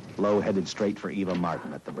 Lowe headed straight for Eva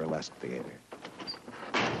Martin at the Burlesque Theater.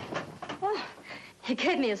 Oh, you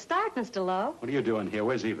gave me a start, Mr. Lowe. What are you doing here?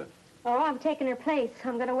 Where's Eva? Oh, I'm taking her place.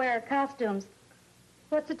 I'm going to wear her costumes.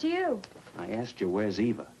 What's it to you? I asked you, where's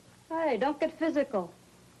Eva? Hey, don't get physical.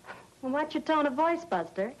 Well, watch your tone of voice,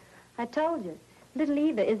 Buster. I told you. Little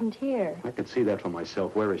Eva isn't here. I could see that for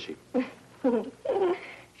myself. Where is she?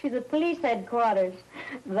 She's at police headquarters.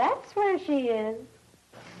 That's where she is.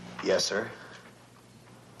 Yes, sir.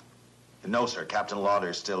 No, sir. Captain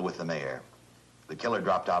Lauder's still with the mayor. The killer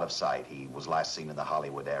dropped out of sight. He was last seen in the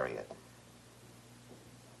Hollywood area.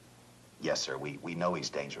 Yes, sir. We know he's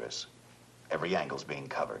dangerous. Every angle's being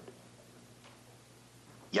covered.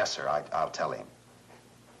 Yes, sir. I'll tell him.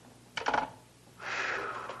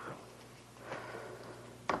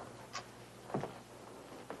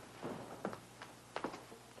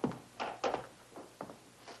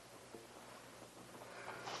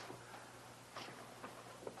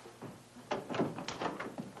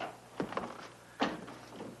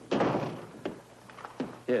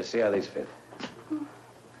 Here, see how these fit.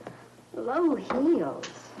 Low heels.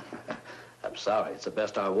 I'm sorry. It's the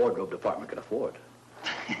best our wardrobe department can afford.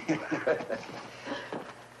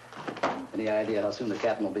 Any idea how soon the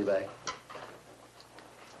captain will be back?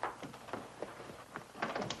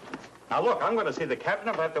 Now, look, I'm going to see the captain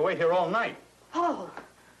if I have to wait here all night. Paul.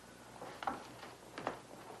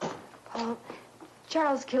 Paul,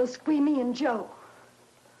 Charles killed Squeamy and Joe.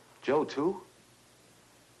 Joe, too?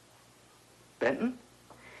 Benton?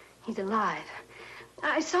 He's alive.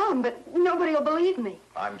 I saw him, but nobody will believe me.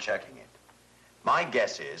 I'm checking it. My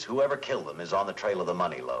guess is whoever killed them is on the trail of the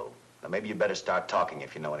money, Lowe. Now, maybe you better start talking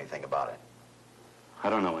if you know anything about it.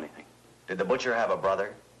 I don't know anything. Did the butcher have a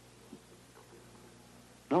brother?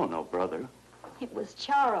 No brother. It was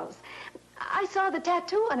Charles. I saw the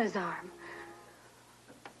tattoo on his arm.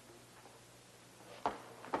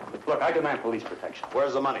 Look, I demand police protection.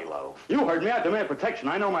 Where's the money, Lowe? You heard me. I demand protection.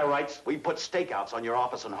 I know my rights. We put stakeouts on your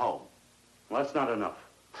office and home. Well, that's not enough.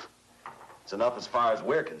 It's enough as far as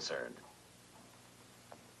we're concerned.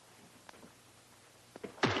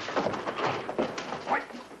 What?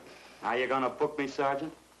 Now you gonna book me,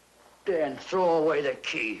 Sergeant? Dan, throw away the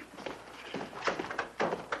key.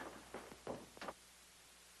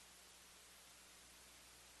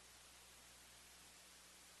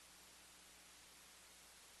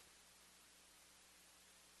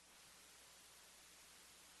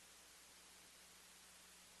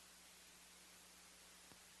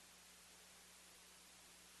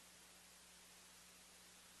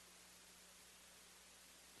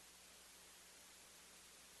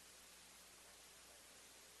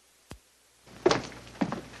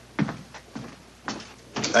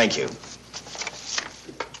 Thank you.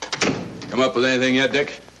 Come up with anything yet,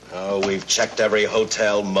 Dick? Oh, we've checked every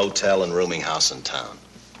hotel, motel, and rooming house in town.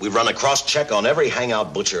 We've run a cross-check on every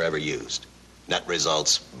hangout Butcher ever used. Net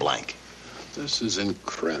results, blank. This is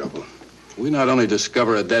incredible. We not only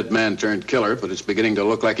discover a dead man turned killer, but it's beginning to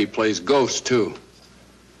look like he plays ghost, too.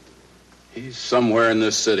 He's somewhere in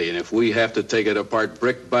this city, and if we have to take it apart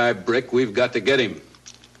brick by brick, we've got to get him.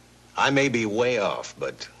 I may be way off,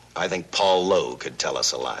 but I think Paul Lowe could tell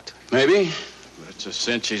us a lot. Maybe, but it's a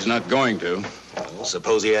cinch he's not going to. Well,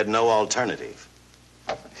 suppose he had no alternative.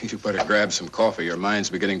 You better grab some coffee. Your mind's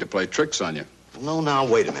beginning to play tricks on you. No, now,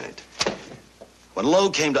 wait a minute. When Lowe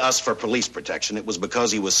came to us for police protection, it was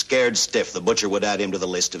because he was scared stiff the Butcher would add him to the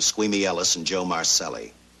list of Squeamy Ellis and Joe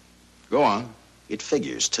Marcelli. Go on. It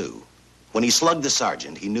figures, too. When he slugged the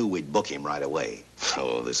sergeant, he knew we'd book him right away.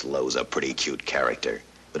 Oh, this Lowe's a pretty cute character.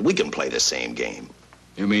 But we can play the same game.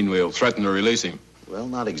 You mean we'll threaten to release him? Well,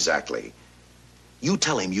 not exactly. You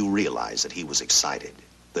tell him you realize that he was excited,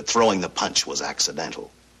 that throwing the punch was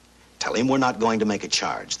accidental. Tell him we're not going to make a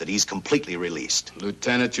charge, that he's completely released.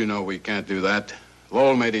 Lieutenant, you know we can't do that.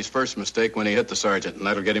 Lowell made his first mistake when he hit the sergeant, and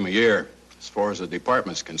that'll get him a year. As far as the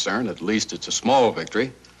department's concerned, at least it's a small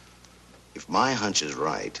victory. If my hunch is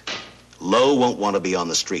right, Lowe won't want to be on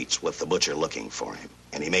the streets with the Butcher looking for him.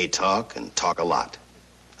 And he may talk, and talk a lot.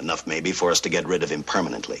 Enough maybe for us to get rid of him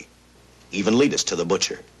permanently. Even lead us to the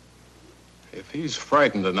Butcher. If he's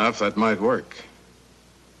frightened enough, that might work.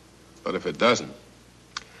 But if it doesn't...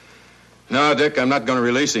 No, Dick, I'm not going to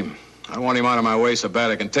release him. I want him out of my way so bad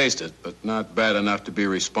I can taste it, but not bad enough to be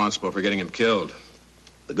responsible for getting him killed.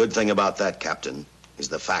 The good thing about that, Captain, is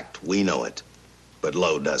the fact we know it, but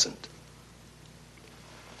Lowe doesn't.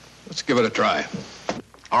 Let's give it a try.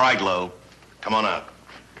 All right, Lowe. Come on out.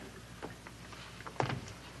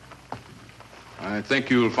 I think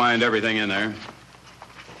you'll find everything in there.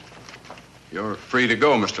 You're free to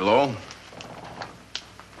go, Mr. Lowell.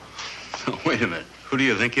 Wait a minute. Who do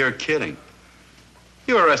you think you're kidding?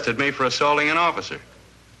 You arrested me for assaulting an officer.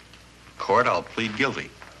 Court, I'll plead guilty.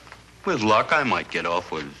 With luck, I might get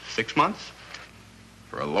off with 6 months.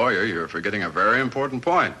 For a lawyer, you're forgetting a very important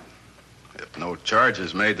point. If no charge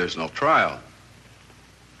is made, there's no trial.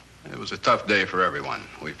 It was a tough day for everyone.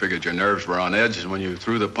 We figured your nerves were on edge, and when you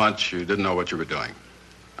threw the punch, you didn't know what you were doing.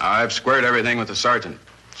 I've squared everything with the sergeant.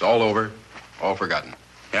 It's all over, all forgotten.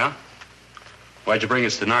 Yeah? Why'd you bring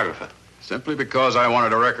a stenographer? Simply because I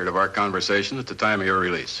wanted a record of our conversation at the time of your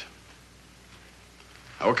release.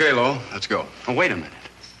 Okay, Lowell, let's go. Oh, wait a minute.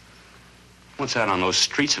 Once out on those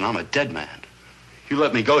streets and I'm a dead man. You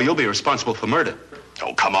let me go, you'll be responsible for murder.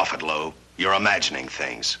 Oh, come off it, Lowe. You're imagining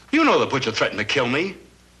things. You know the Butcher threatened to kill me.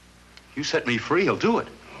 You set me free, he'll do it.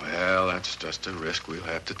 Well, that's just a risk we'll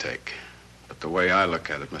have to take. But the way I look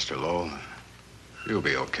at it, Mr. Lowell, you'll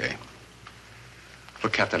be okay.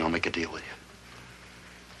 Look, Captain, I'll make a deal with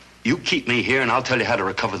you. You keep me here, and I'll tell you how to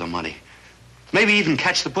recover the money. Maybe even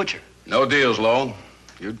catch the Butcher. No deals, Lowell.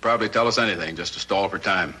 You'd probably tell us anything just to stall for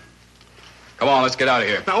time. Come on, let's get out of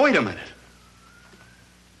here. Now, wait a minute.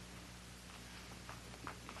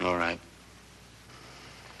 All right.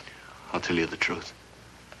 I'll tell you the truth.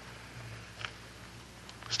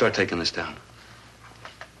 Start taking this down.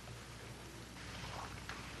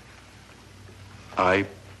 I,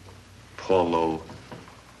 Paul Lowe,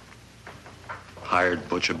 hired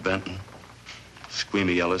Butcher Benton,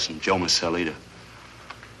 Squeamy Ellis, and Joe Maselli to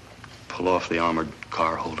pull off the armored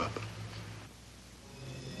car holdup.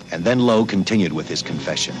 And then Lowe continued with his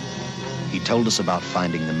confession. He told us about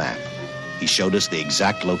finding the map. He showed us the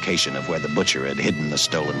exact location of where the butcher had hidden the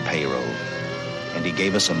stolen payroll. And he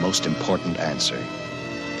gave us a most important answer.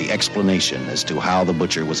 The explanation as to how the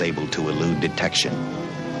butcher was able to elude detection.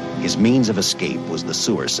 His means of escape was the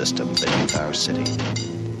sewer system beneath our city.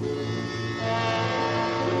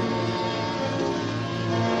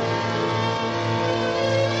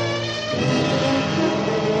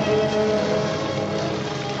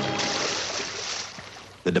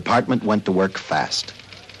 The department went to work fast.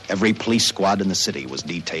 Every police squad in the city was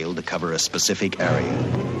detailed to cover a specific area.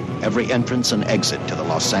 Every entrance and exit to the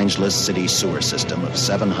Los Angeles city sewer system of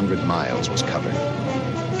 700 miles was covered.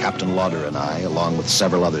 Captain Lauder and I, along with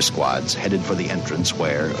several other squads, headed for the entrance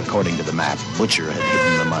where, according to the map, Butcher had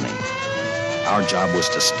hidden the money. Our job was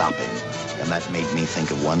to stop him, and that made me think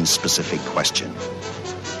of one specific question.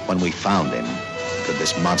 When we found him, could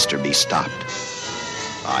this monster be stopped?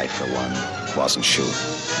 I, for one, wasn't sure.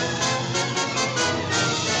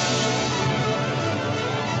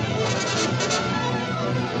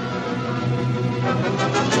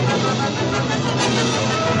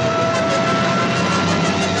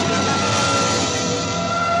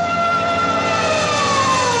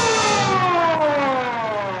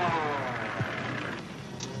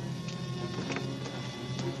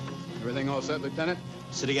 Everything all set, Lieutenant?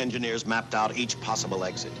 City engineers mapped out each possible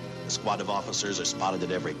exit. A squad of officers are spotted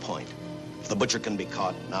at every point. If the butcher can be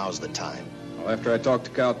caught, now's the time. Well, after I talked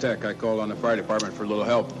to Caltech, I called on the fire department for a little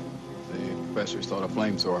help. The professors thought a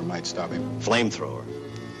flamethrower might stop him. Flamethrower?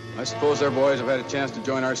 I suppose their boys have had a chance to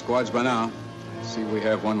join our squads by now. I see we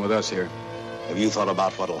have one with us here. Have you thought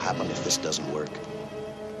about what'll happen if this doesn't work?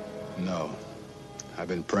 No. I've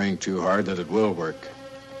been praying too hard that it will work.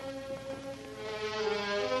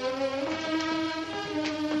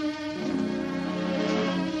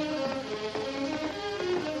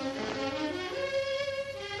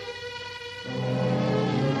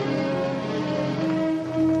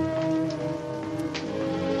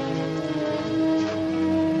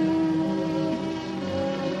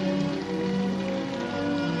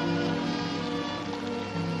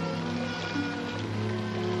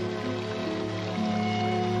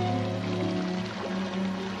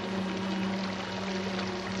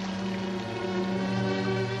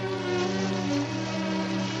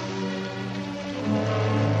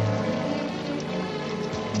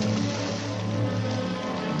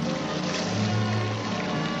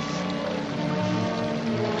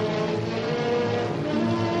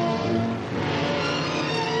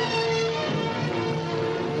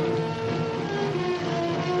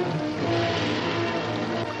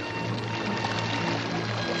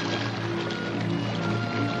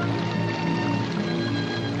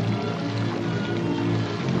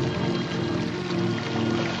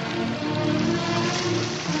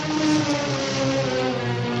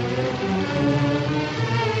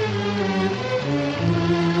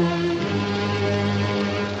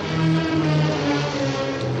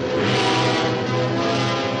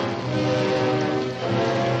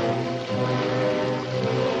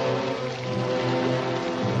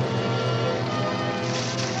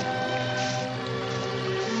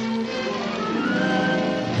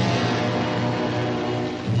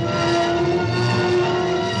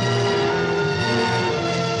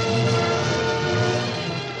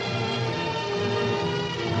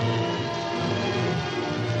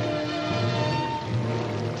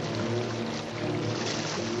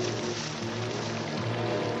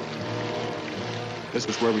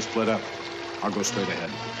 This is where we split up. I'll go straight ahead.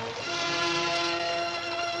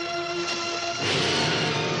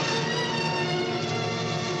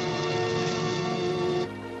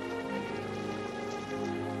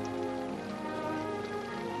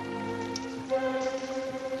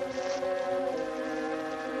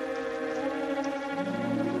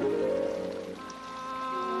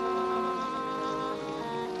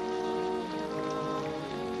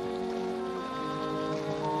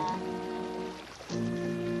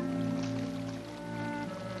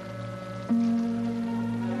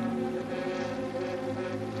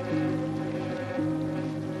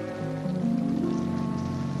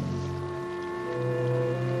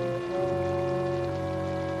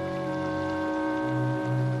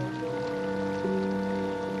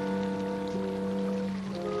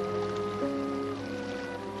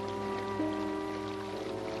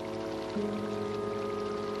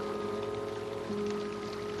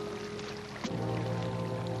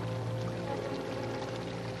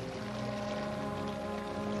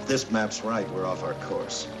 this map's right, we're off our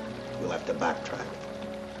course. We'll have to backtrack.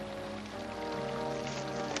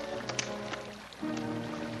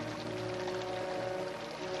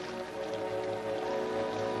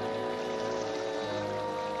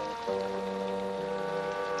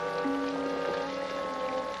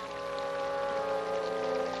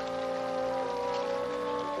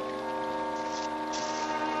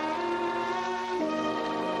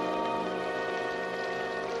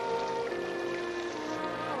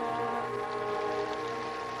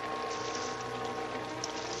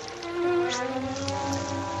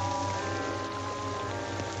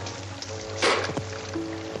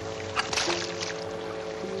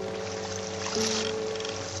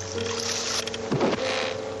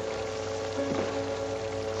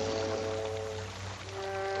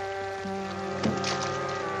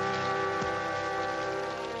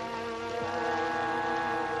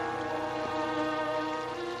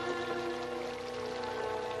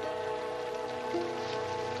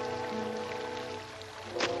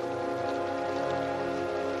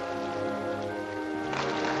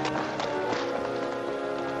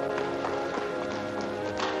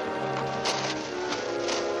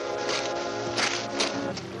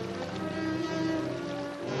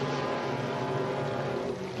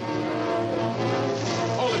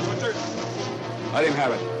 Let him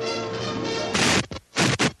have it.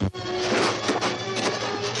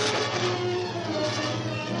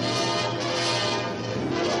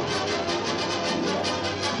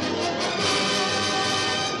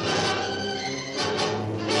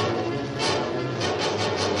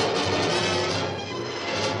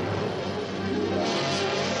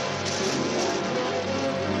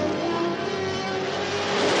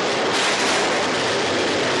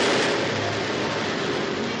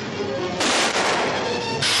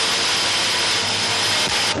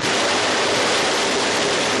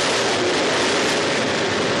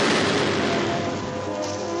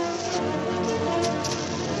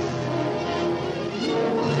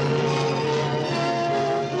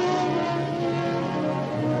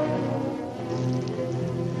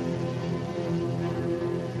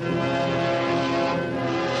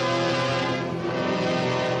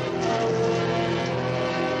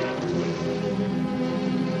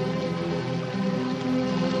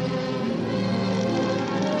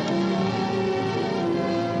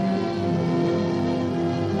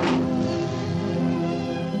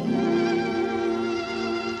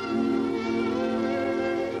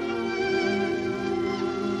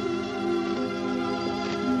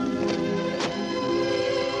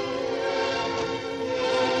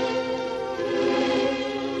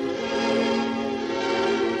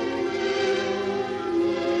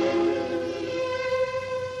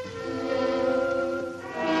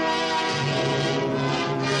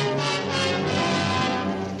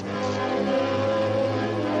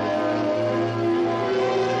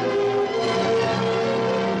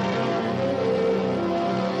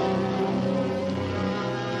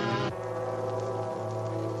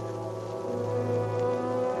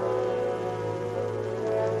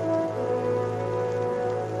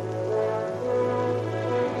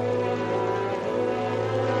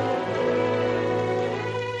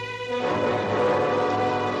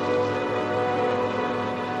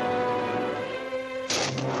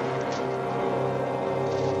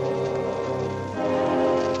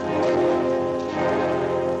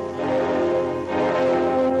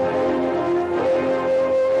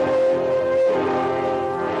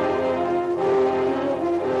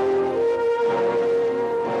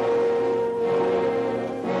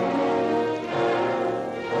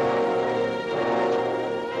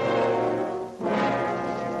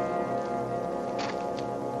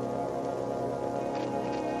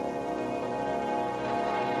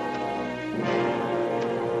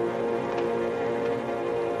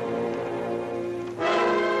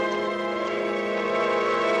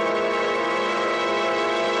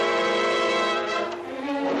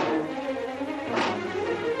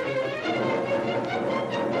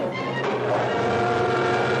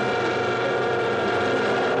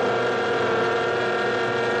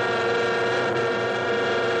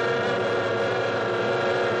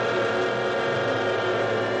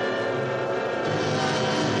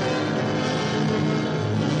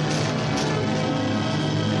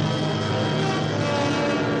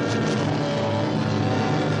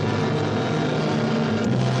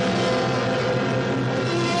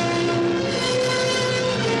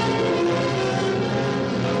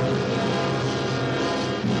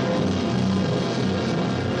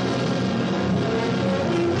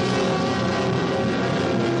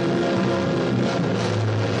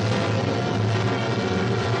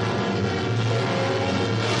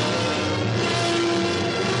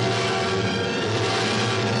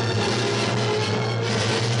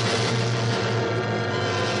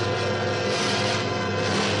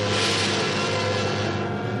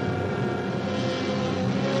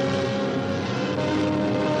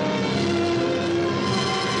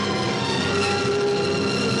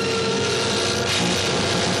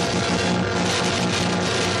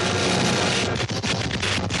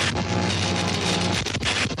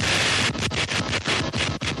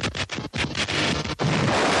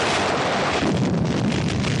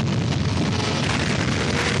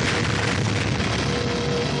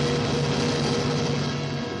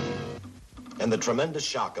 And the tremendous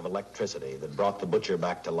shock of electricity that brought the butcher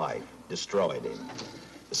back to life destroyed him.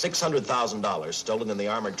 The $600,000 stolen in the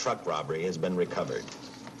armored truck robbery has been recovered.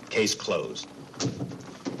 Case closed.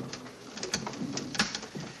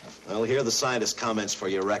 Well, here are the scientist's comments for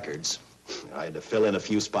your records. I had to fill in a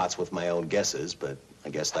few spots with my own guesses, but I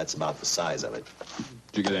guess that's about the size of it.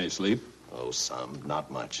 Did you get any sleep? Oh, some. Not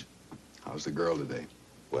much. How's the girl today?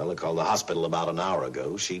 Well, I called the hospital about an hour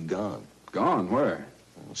ago. She'd gone. Gone? Where?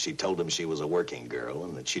 Well, she told him she was a working girl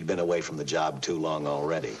and that she'd been away from the job too long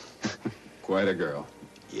already. Quite a girl.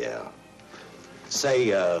 Yeah. Say,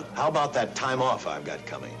 how about that time off I've got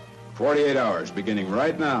coming? 48 hours, beginning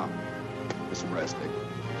right now. Get some rest, Dick.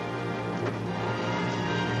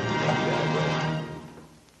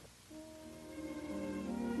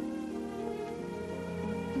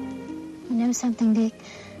 You know something, Dick?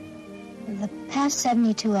 The past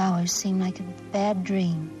 72 hours seem like a bad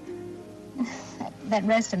dream. That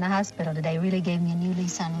rest in the hospital today really gave me a new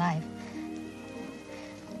lease on life.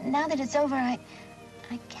 Now that it's over, I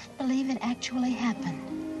can't believe it actually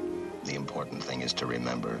happened. The important thing is to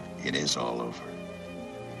remember it is all over.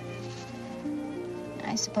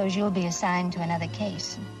 I suppose you'll be assigned to another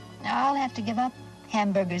case. I'll have to give up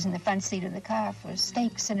hamburgers in the front seat of the car for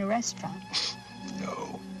steaks in a restaurant.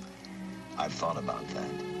 No. I've thought about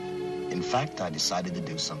that. In fact, I decided to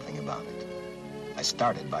do something about it. I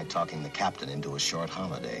started by talking the captain into a short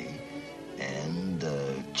holiday, and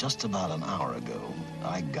just about an hour ago,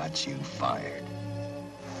 I got you fired.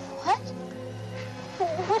 What?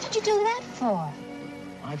 What did you do that for?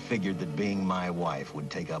 I figured that being my wife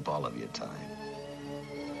would take up all of your time.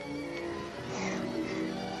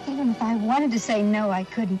 Even if I wanted to say no, I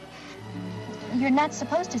couldn't. You're not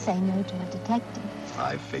supposed to say no to a detective.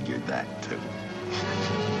 I figured that, too.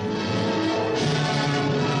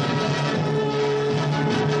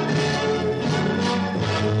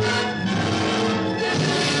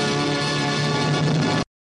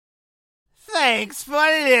 Thanks for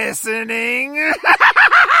listening.